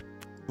like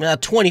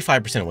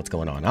 25% of what's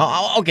going on.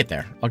 I'll get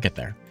there. I'll get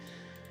there.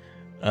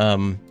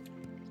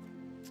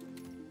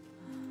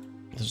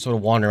 Just sort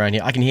of wander around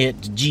here. I can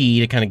hit G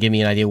to kind of give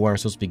me an idea where I'm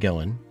supposed to be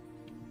going,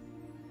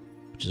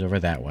 which is over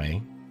that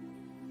way.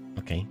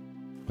 Okay,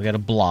 we got a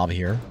blob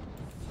here.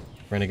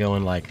 We're gonna go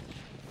and like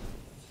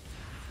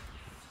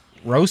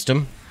roast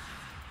him.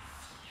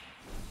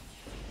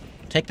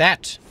 Take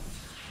that.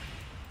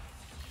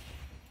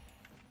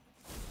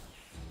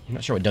 I'm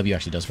not sure what W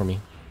actually does for me,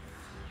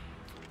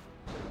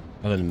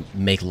 other than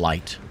make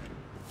light.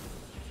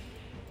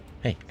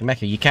 Hey, come back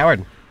here, you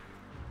coward!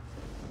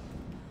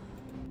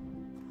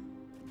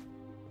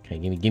 Okay,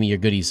 give me your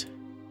goodies.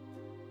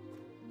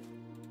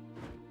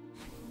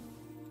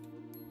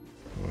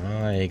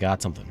 I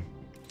got something.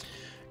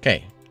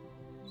 Okay,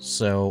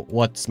 so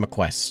what's my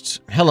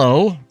quest?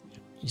 Hello.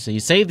 So you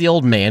saved the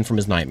old man from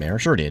his nightmare.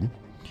 Sure did.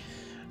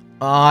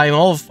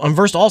 I'm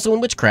versed also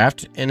in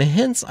witchcraft, and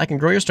hence I can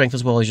grow your strength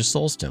as well as your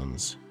soul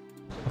stones.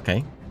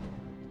 Okay.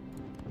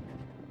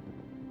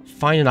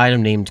 Find an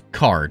item named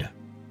card.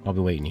 I'll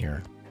be waiting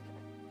here.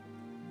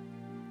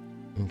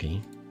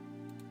 Okay.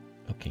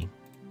 Okay.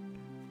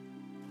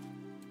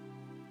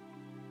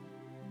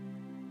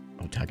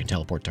 Oh, I can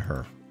teleport to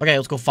her. Okay,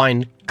 let's go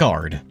find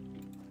card.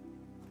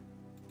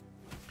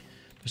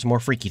 There's some more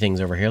freaky things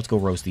over here. Let's go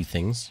roast these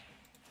things.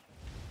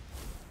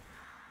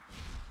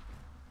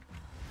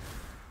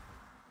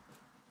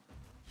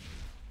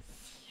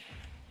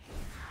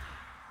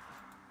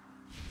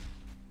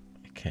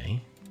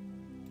 Okay.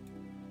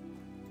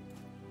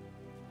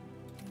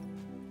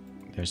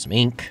 There's some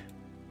ink.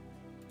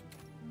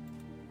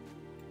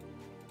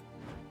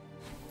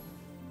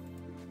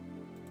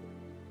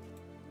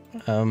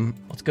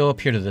 Let's go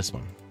up here to this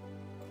one.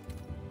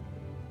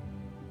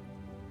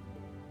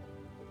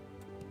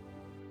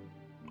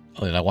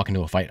 Oh, did I walk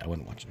into a fight? I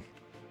wasn't watching.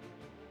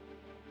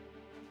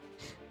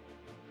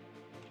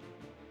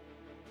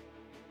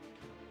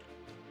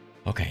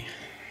 Okay.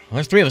 Well,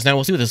 there's three of us now.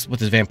 We'll see what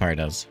this vampire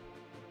does.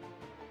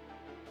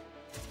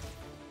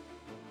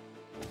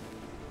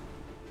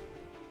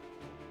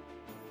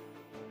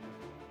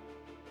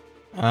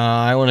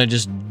 I want to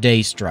just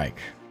day strike.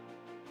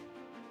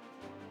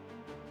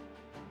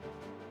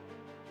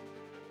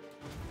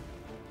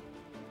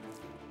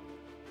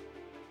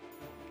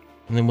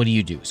 And then what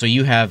do? So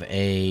you have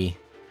a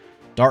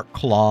Dark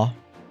Claw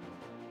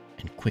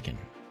and Quicken.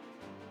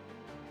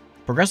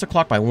 Progress the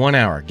clock by 1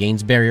 hour.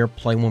 Gains barrier.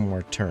 Play one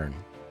more turn.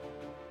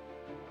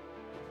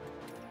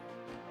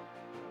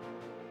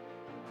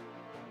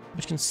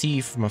 Which can see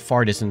from a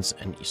far distance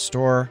and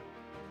store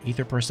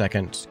ether per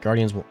second.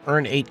 Guardians will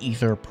earn 8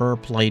 ether per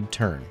played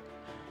turn.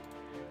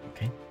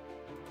 Okay.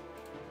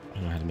 I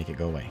don't know how to make it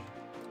go away.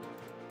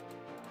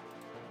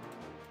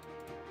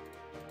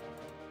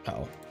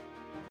 Uh-oh.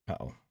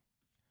 Uh-oh.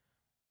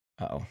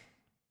 Uh-oh.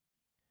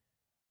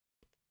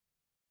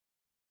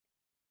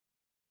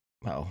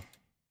 Uh-oh.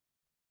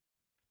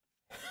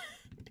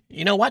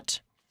 You know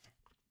what?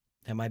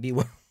 That might be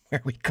where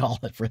we call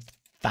it for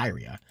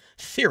Thyria.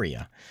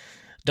 Thyria.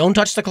 Don't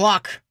touch the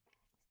clock.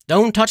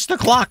 Don't touch the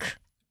clock.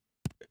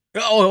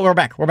 Oh, we're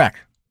back. We're back.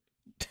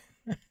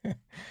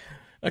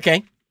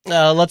 Okay.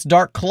 Let's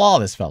Dark Claw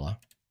this fella.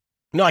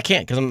 No, I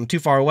can't because I'm too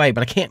far away,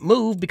 but I can't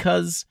move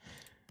because...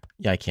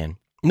 Yeah, I can.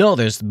 No,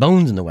 there's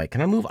bones in the way. Can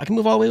I move? I can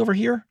move all the way over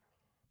here?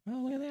 Oh,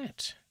 look at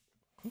that.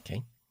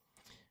 Okay.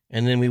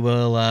 And then we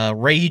will,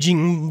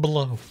 Raging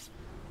Blow.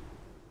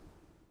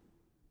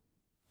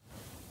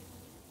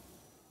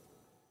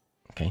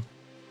 Okay.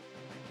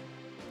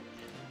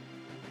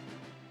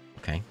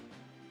 Okay.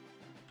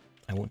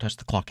 I won't touch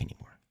the clock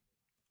anymore.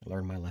 I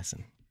learned my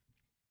lesson.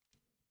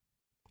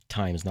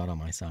 Time is not on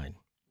my side.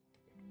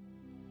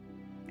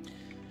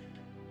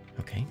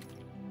 Okay.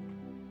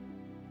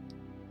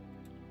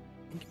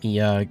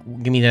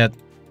 Give me that.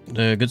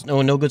 The good.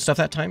 No good stuff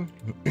that time.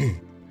 There's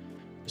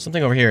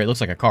something over here. It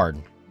looks like a card.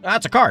 Ah,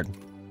 it's a card.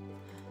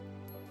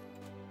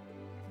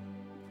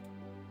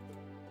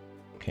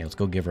 Okay, let's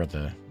go give her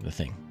the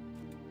thing.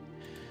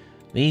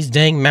 These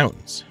dang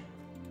mountains.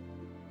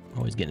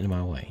 Always getting in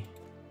my way.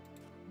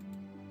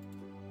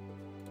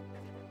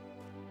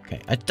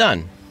 Okay, it's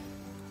done.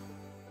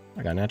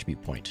 I got an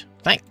attribute point.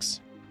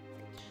 Thanks.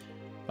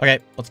 Okay,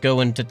 let's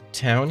go into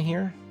town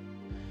here.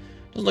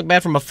 Doesn't look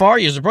bad from afar.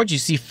 You approach, you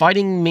see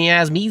fighting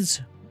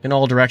miasmes in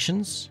all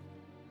directions.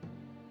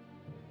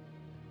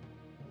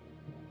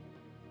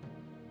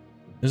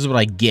 This is what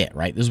I get,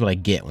 right? This is what I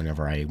get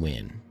whenever I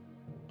win.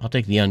 I'll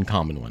take the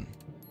uncommon one.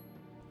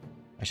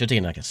 I should have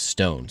taken like a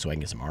stone so I can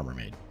get some armor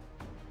made.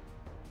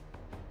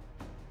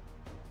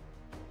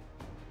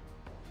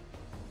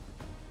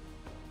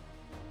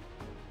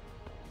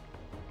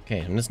 Okay,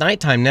 and it's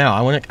nighttime now.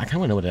 I kind of want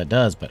to know what that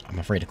does, but I'm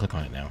afraid to click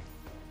on it now.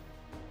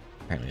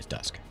 Apparently it's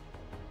dusk.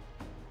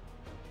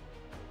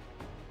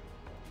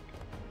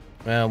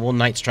 We'll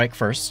night strike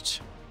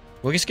first.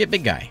 We'll just get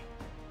big guy.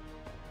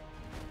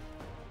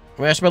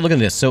 Well, I should look at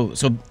this. So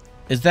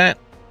is that...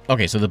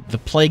 Okay, so the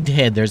plagued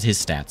head, there's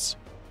his stats.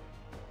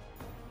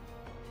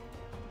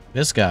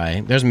 This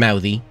guy, there's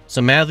Mouthy.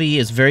 So Mouthy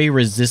is very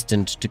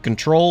resistant to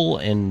control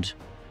and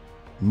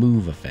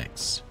move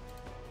effects.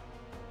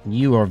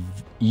 You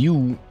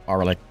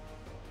are like...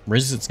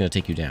 Resistance is going to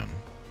take you down.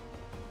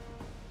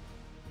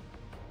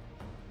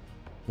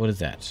 What is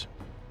that?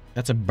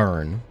 That's a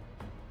burn.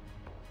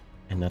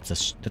 And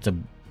that's a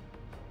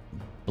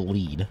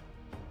bleed.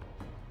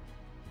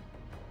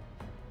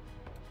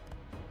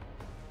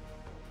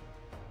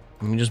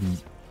 Let me just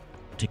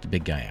take the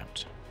big guy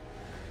out.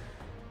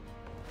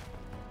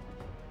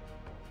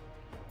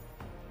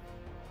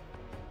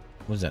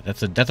 What is that?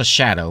 That's a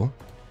shadow.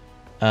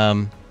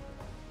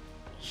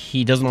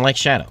 He doesn't like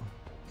shadow.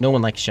 No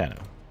one likes shadow.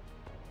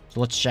 So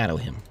let's shadow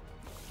him.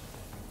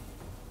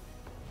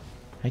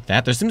 Like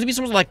that. There seems to be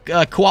some like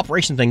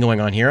cooperation thing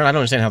going on here. I don't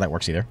understand how that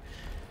works either.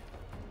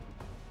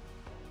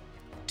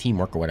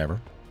 Teamwork or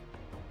whatever.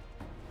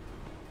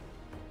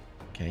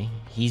 Okay,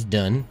 he's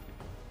done.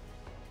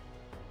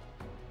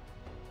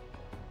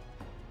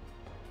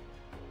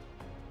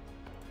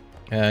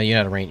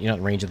 You're not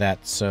in range of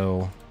that,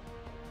 so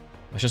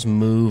let's just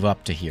move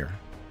up to here.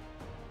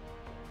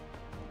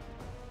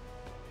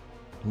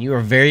 And you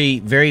are very,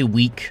 very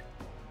weak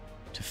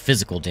to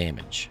physical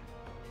damage.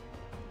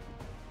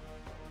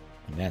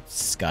 And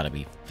that's gotta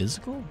be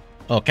physical?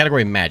 Oh,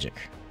 category magic.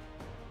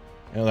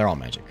 Oh, they're all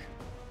magic.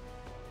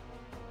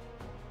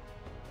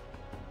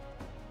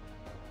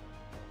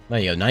 There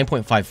you go,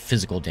 9.5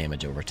 physical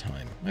damage over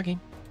time. Okay.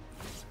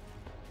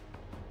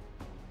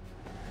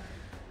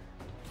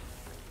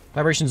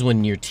 Vibrations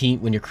when your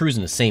crew's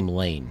in the same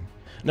lane.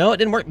 No, it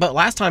didn't work, but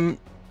last time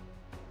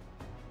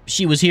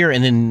she was here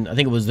and then I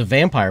think it was the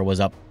vampire was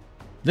up.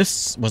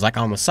 This was like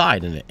on the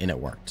side and it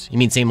worked. You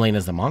mean same lane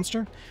as the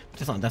monster?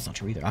 That's not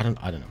true either. I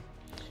don't know.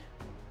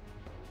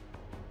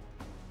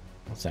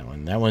 What's that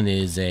one? That one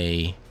is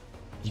you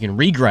can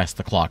regress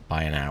the clock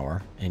by an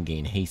hour and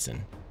gain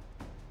hasten.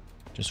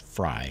 Just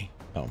fry.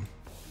 Oh.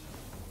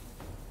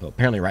 Well,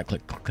 apparently right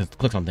click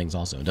clicks on things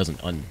also. It doesn't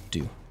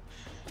undo.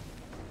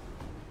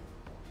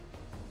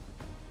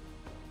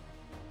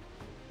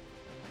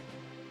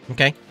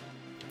 Okay.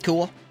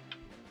 Cool.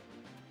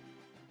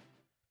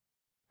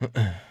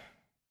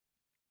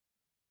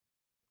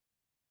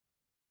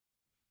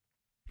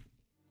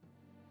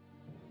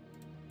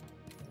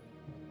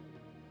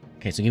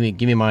 Okay, so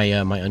give me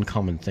my my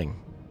uncommon thing.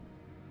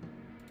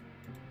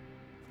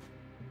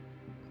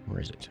 Where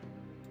is it?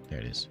 There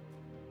it is.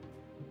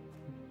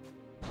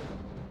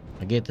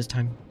 I get it this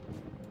time?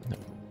 No.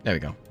 There we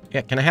go.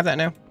 Yeah, can I have that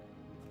now?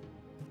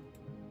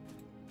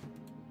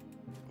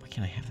 Why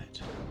can't I have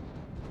that?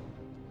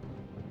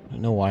 I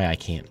don't know why I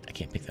can't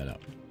pick that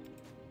up.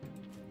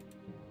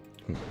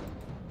 I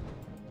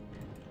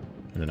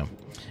don't know.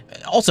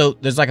 Also,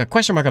 there's like a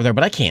question mark up there,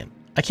 but I can't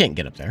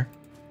get up there.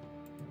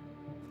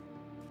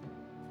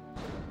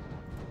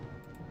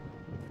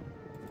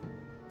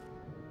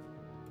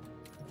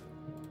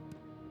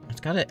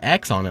 It's got an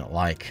X on it,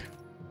 like...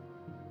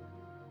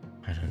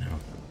 I don't know.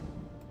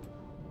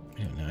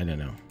 I don't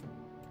know.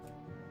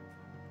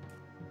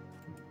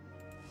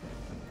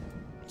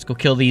 Let's go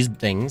kill these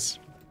things.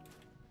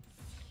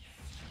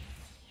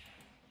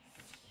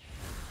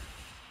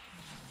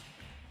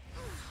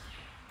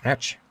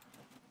 Ouch.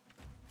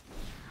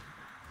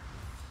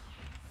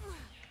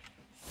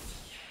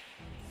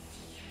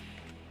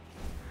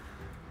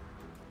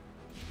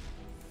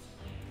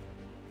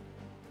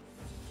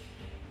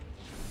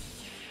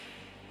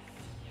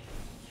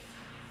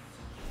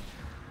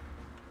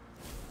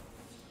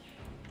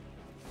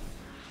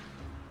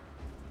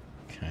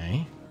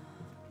 Okay.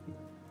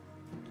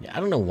 Yeah, I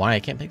don't know why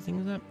I can't pick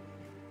things up.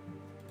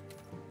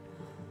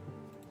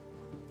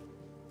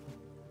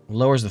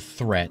 Lowers the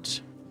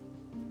threat.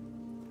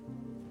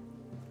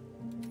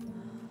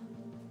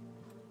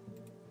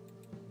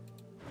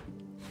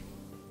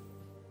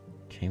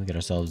 Okay, we got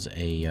ourselves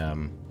a,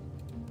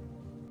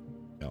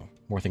 oh,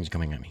 more things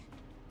coming at me.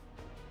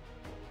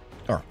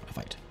 Or, a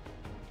fight.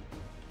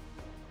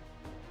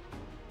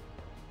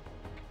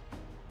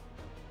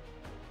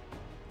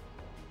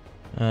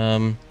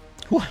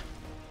 Whew.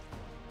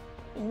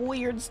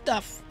 Weird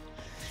stuff.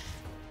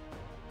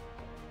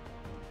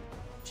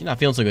 She's not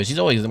feeling so good. She's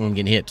always the one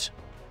getting hit.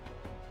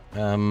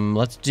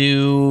 Let's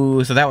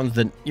do, so that one's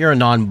you're a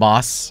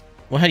non-boss.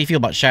 Well, how do you feel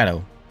about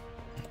Shadow?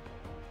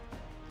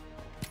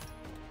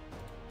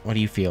 What do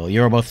you feel?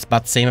 You're both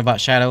about the same about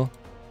Shadow?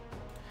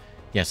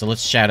 Yeah, so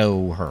let's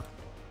Shadow her.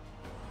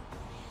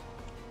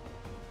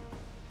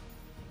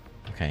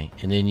 Okay,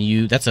 and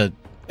then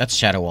that's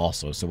Shadow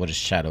also, so what is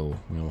Shadow?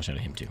 We'll Shadow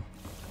him too.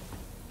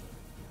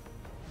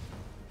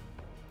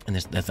 And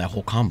that's that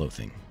whole combo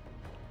thing.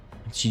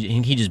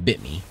 He just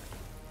bit me.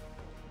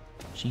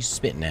 She's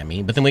spitting at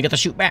me, but then we get to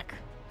shoot back.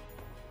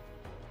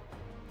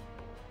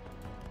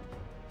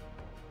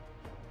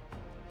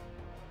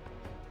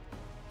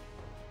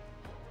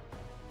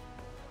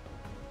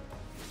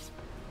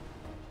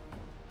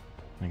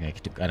 Okay,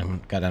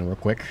 got down real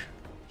quick.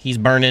 He's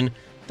burning.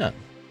 Done.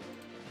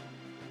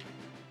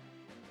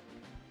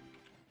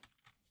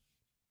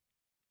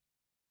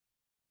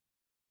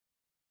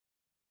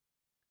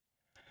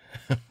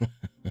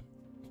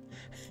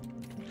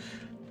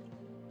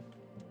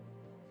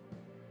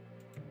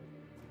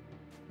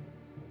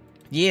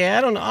 Yeah,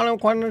 I don't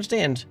quite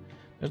understand.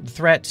 There's the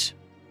threat.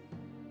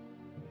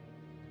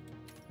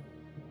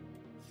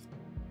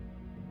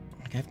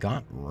 Like I've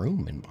got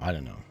room and I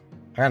don't know.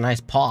 I got a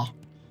nice paw.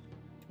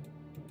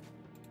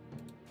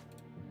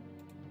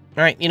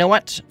 Alright, you know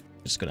what?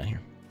 Let's go down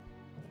here.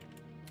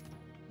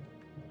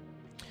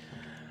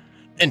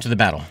 Into the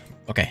battle.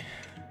 Okay.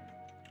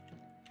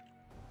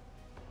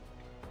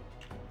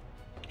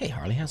 Hey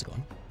Harley, how's it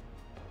going?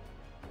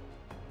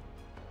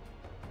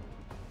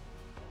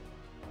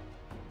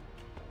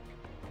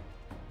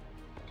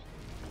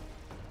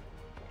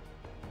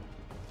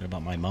 What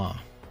about my ma?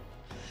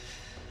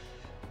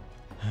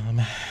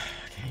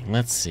 Okay,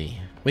 let's see.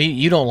 Well,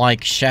 you don't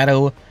like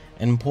shadow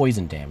and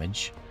poison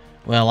damage.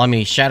 Well, let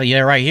me shadow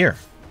you right here.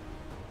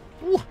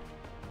 Ooh.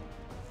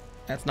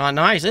 That's not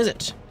nice, is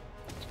it?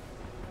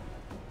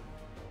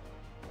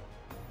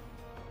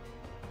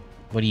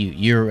 What do you...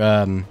 you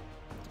don't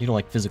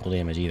like physical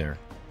damage either.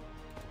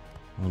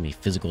 Let me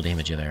physical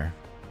damage you there.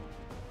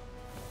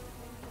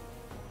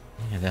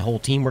 Yeah, that whole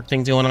teamwork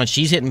thing's going on.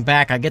 She's hitting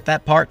back. I get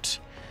that part.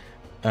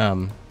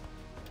 I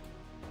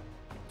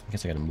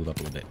guess I gotta move up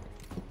a little bit.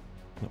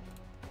 Nope.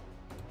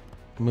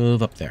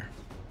 Move up there.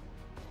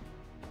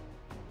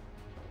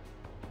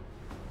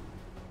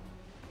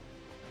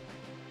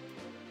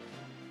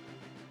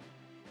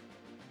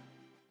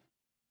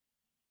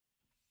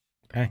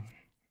 Okay.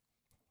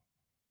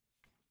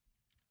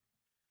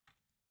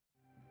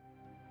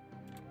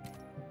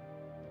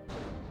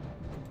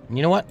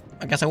 You know what?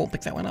 I guess I won't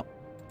pick that one up.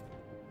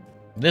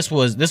 This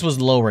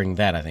was lowering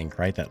that, I think,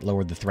 right? That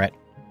lowered the threat.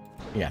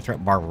 Yeah,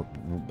 threat bar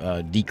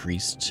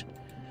decreased.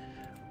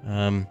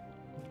 There's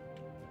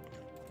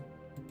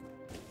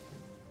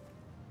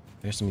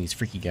some of these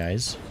freaky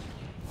guys.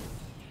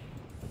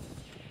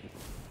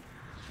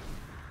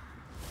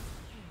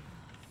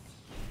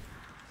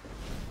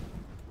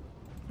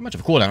 Not much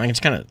of a cooldown. I can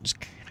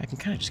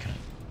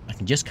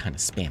just kind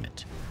of spam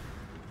it.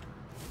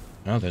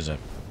 Oh, there's a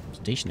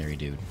stationary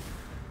dude.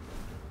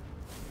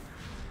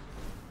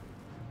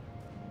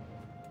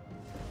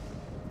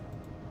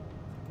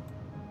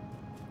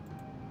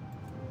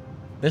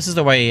 This is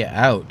the way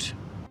out.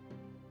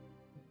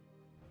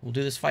 We'll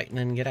do this fight and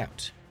then get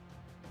out.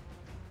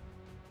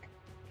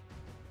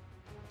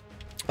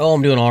 Oh,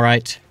 I'm doing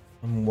alright.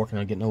 I'm working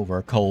on getting over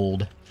a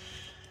cold.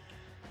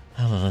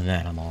 Other than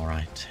that, I'm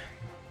alright.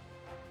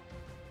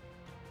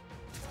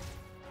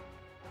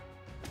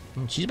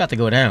 She's about to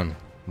go down,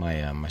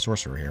 my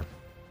sorcerer here.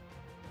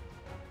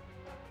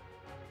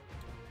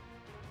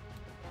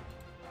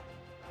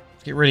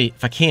 Let's get ready,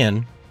 if I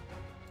can.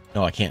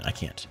 No, I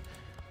can't.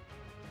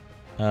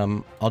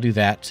 I'll do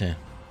that to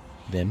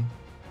them.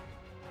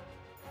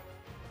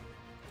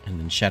 And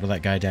then shadow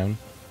that guy down.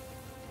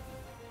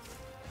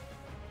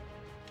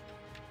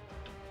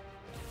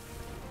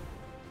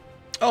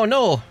 Oh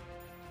no!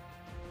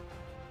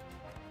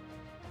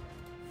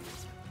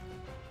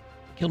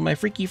 Killed my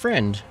freaky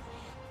friend.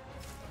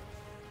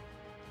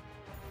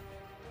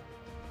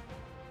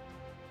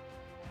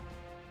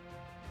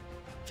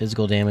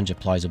 Physical damage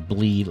applies a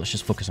bleed. Let's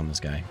just focus on this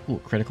guy. Ooh,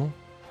 critical.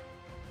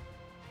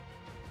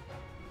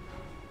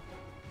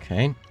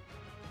 Okay. You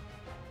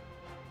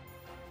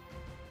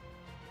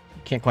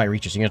can't quite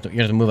reach us. You have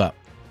to move up.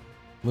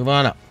 Move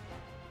on up.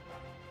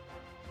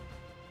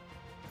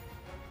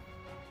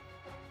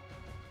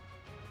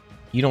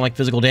 You don't like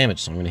physical damage,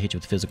 so I'm going to hit you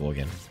with physical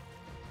again.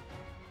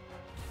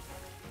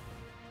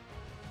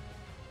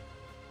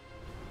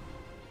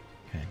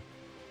 Okay.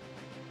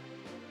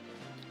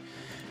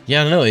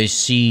 Yeah, I don't know. Is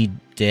she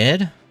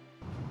dead?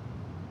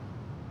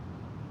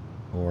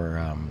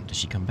 Or, does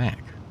she come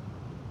back?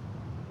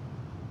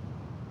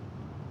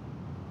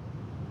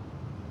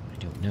 I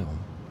don't know.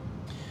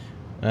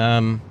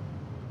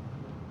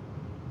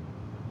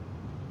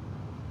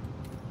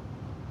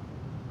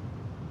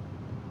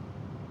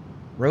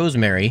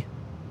 Rosemary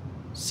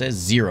says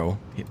 0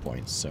 hit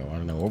points, so I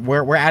don't know.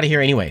 We're out of here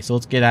anyway, so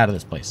let's get out of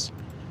this place.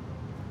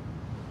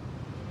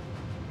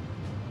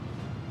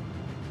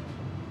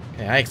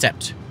 Okay, I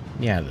accept.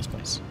 Yeah, out of this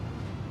place.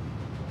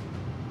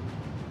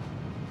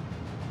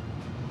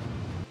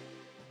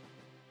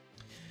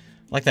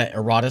 Like that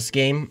Erotis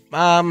game.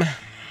 I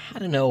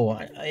don't know.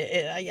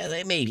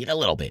 It maybe a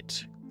little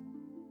bit.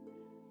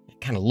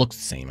 It kind of looks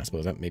the same, I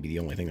suppose. That may be the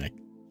only thing I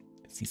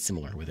see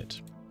similar with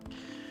it.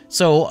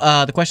 So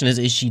the question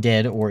is she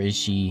dead or is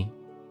she?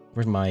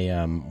 Where's my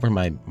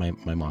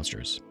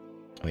monsters?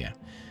 Oh yeah.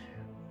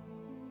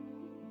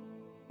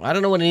 I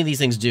don't know what any of these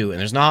things do, and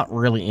there's not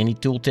really any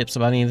tooltips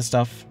about any of this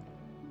stuff.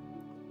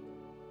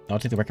 I'll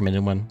take the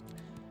recommended one.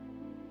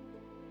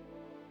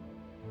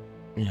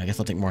 Yeah, I guess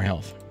I'll take more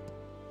health.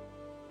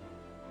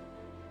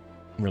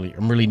 I'm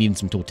really needing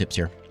some tooltips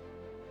here.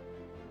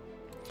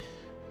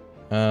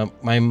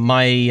 My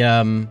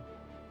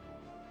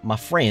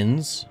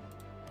friends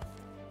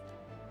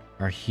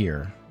are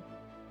here.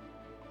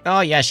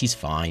 Oh yeah, she's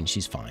fine.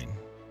 She's fine.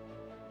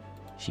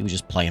 She was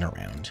just playing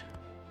around.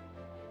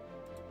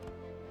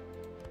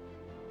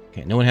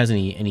 Okay, no one has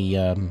any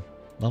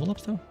level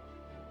ups though.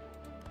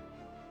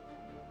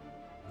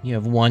 You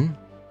have one.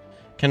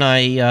 Can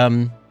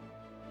I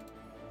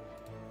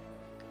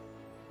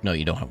No,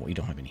 you don't have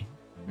any.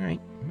 All right.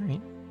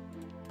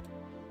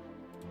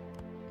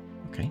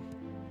 Okay.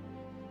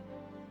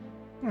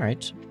 All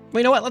right. Well,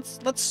 you know what?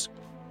 Let's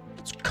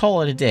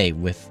call it a day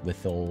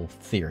with old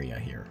Thyria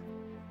here.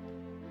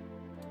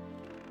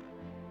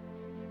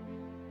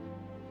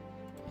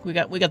 We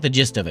got the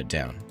gist of it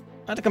down.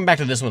 I'll have to come back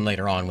to this one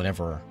later on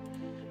whenever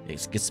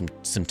it gets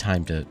some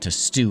time to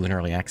stew in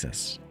early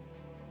access.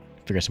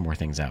 Figure some more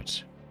things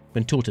out.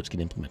 When tooltips get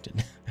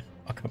implemented.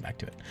 I'll come back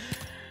to it.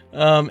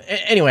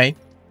 Anyway,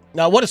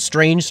 now what a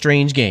strange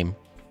game.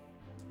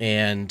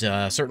 And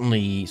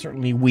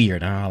certainly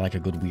weird. I like a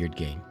good weird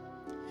game.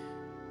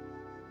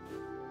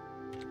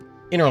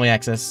 In early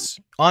access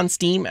on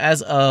Steam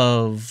as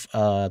of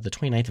the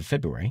 29th of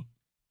February.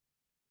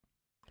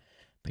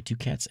 Buy 2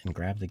 cats and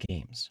grab the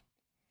games.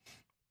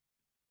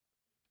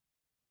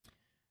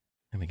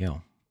 There we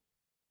go.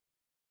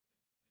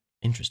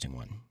 Interesting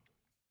one.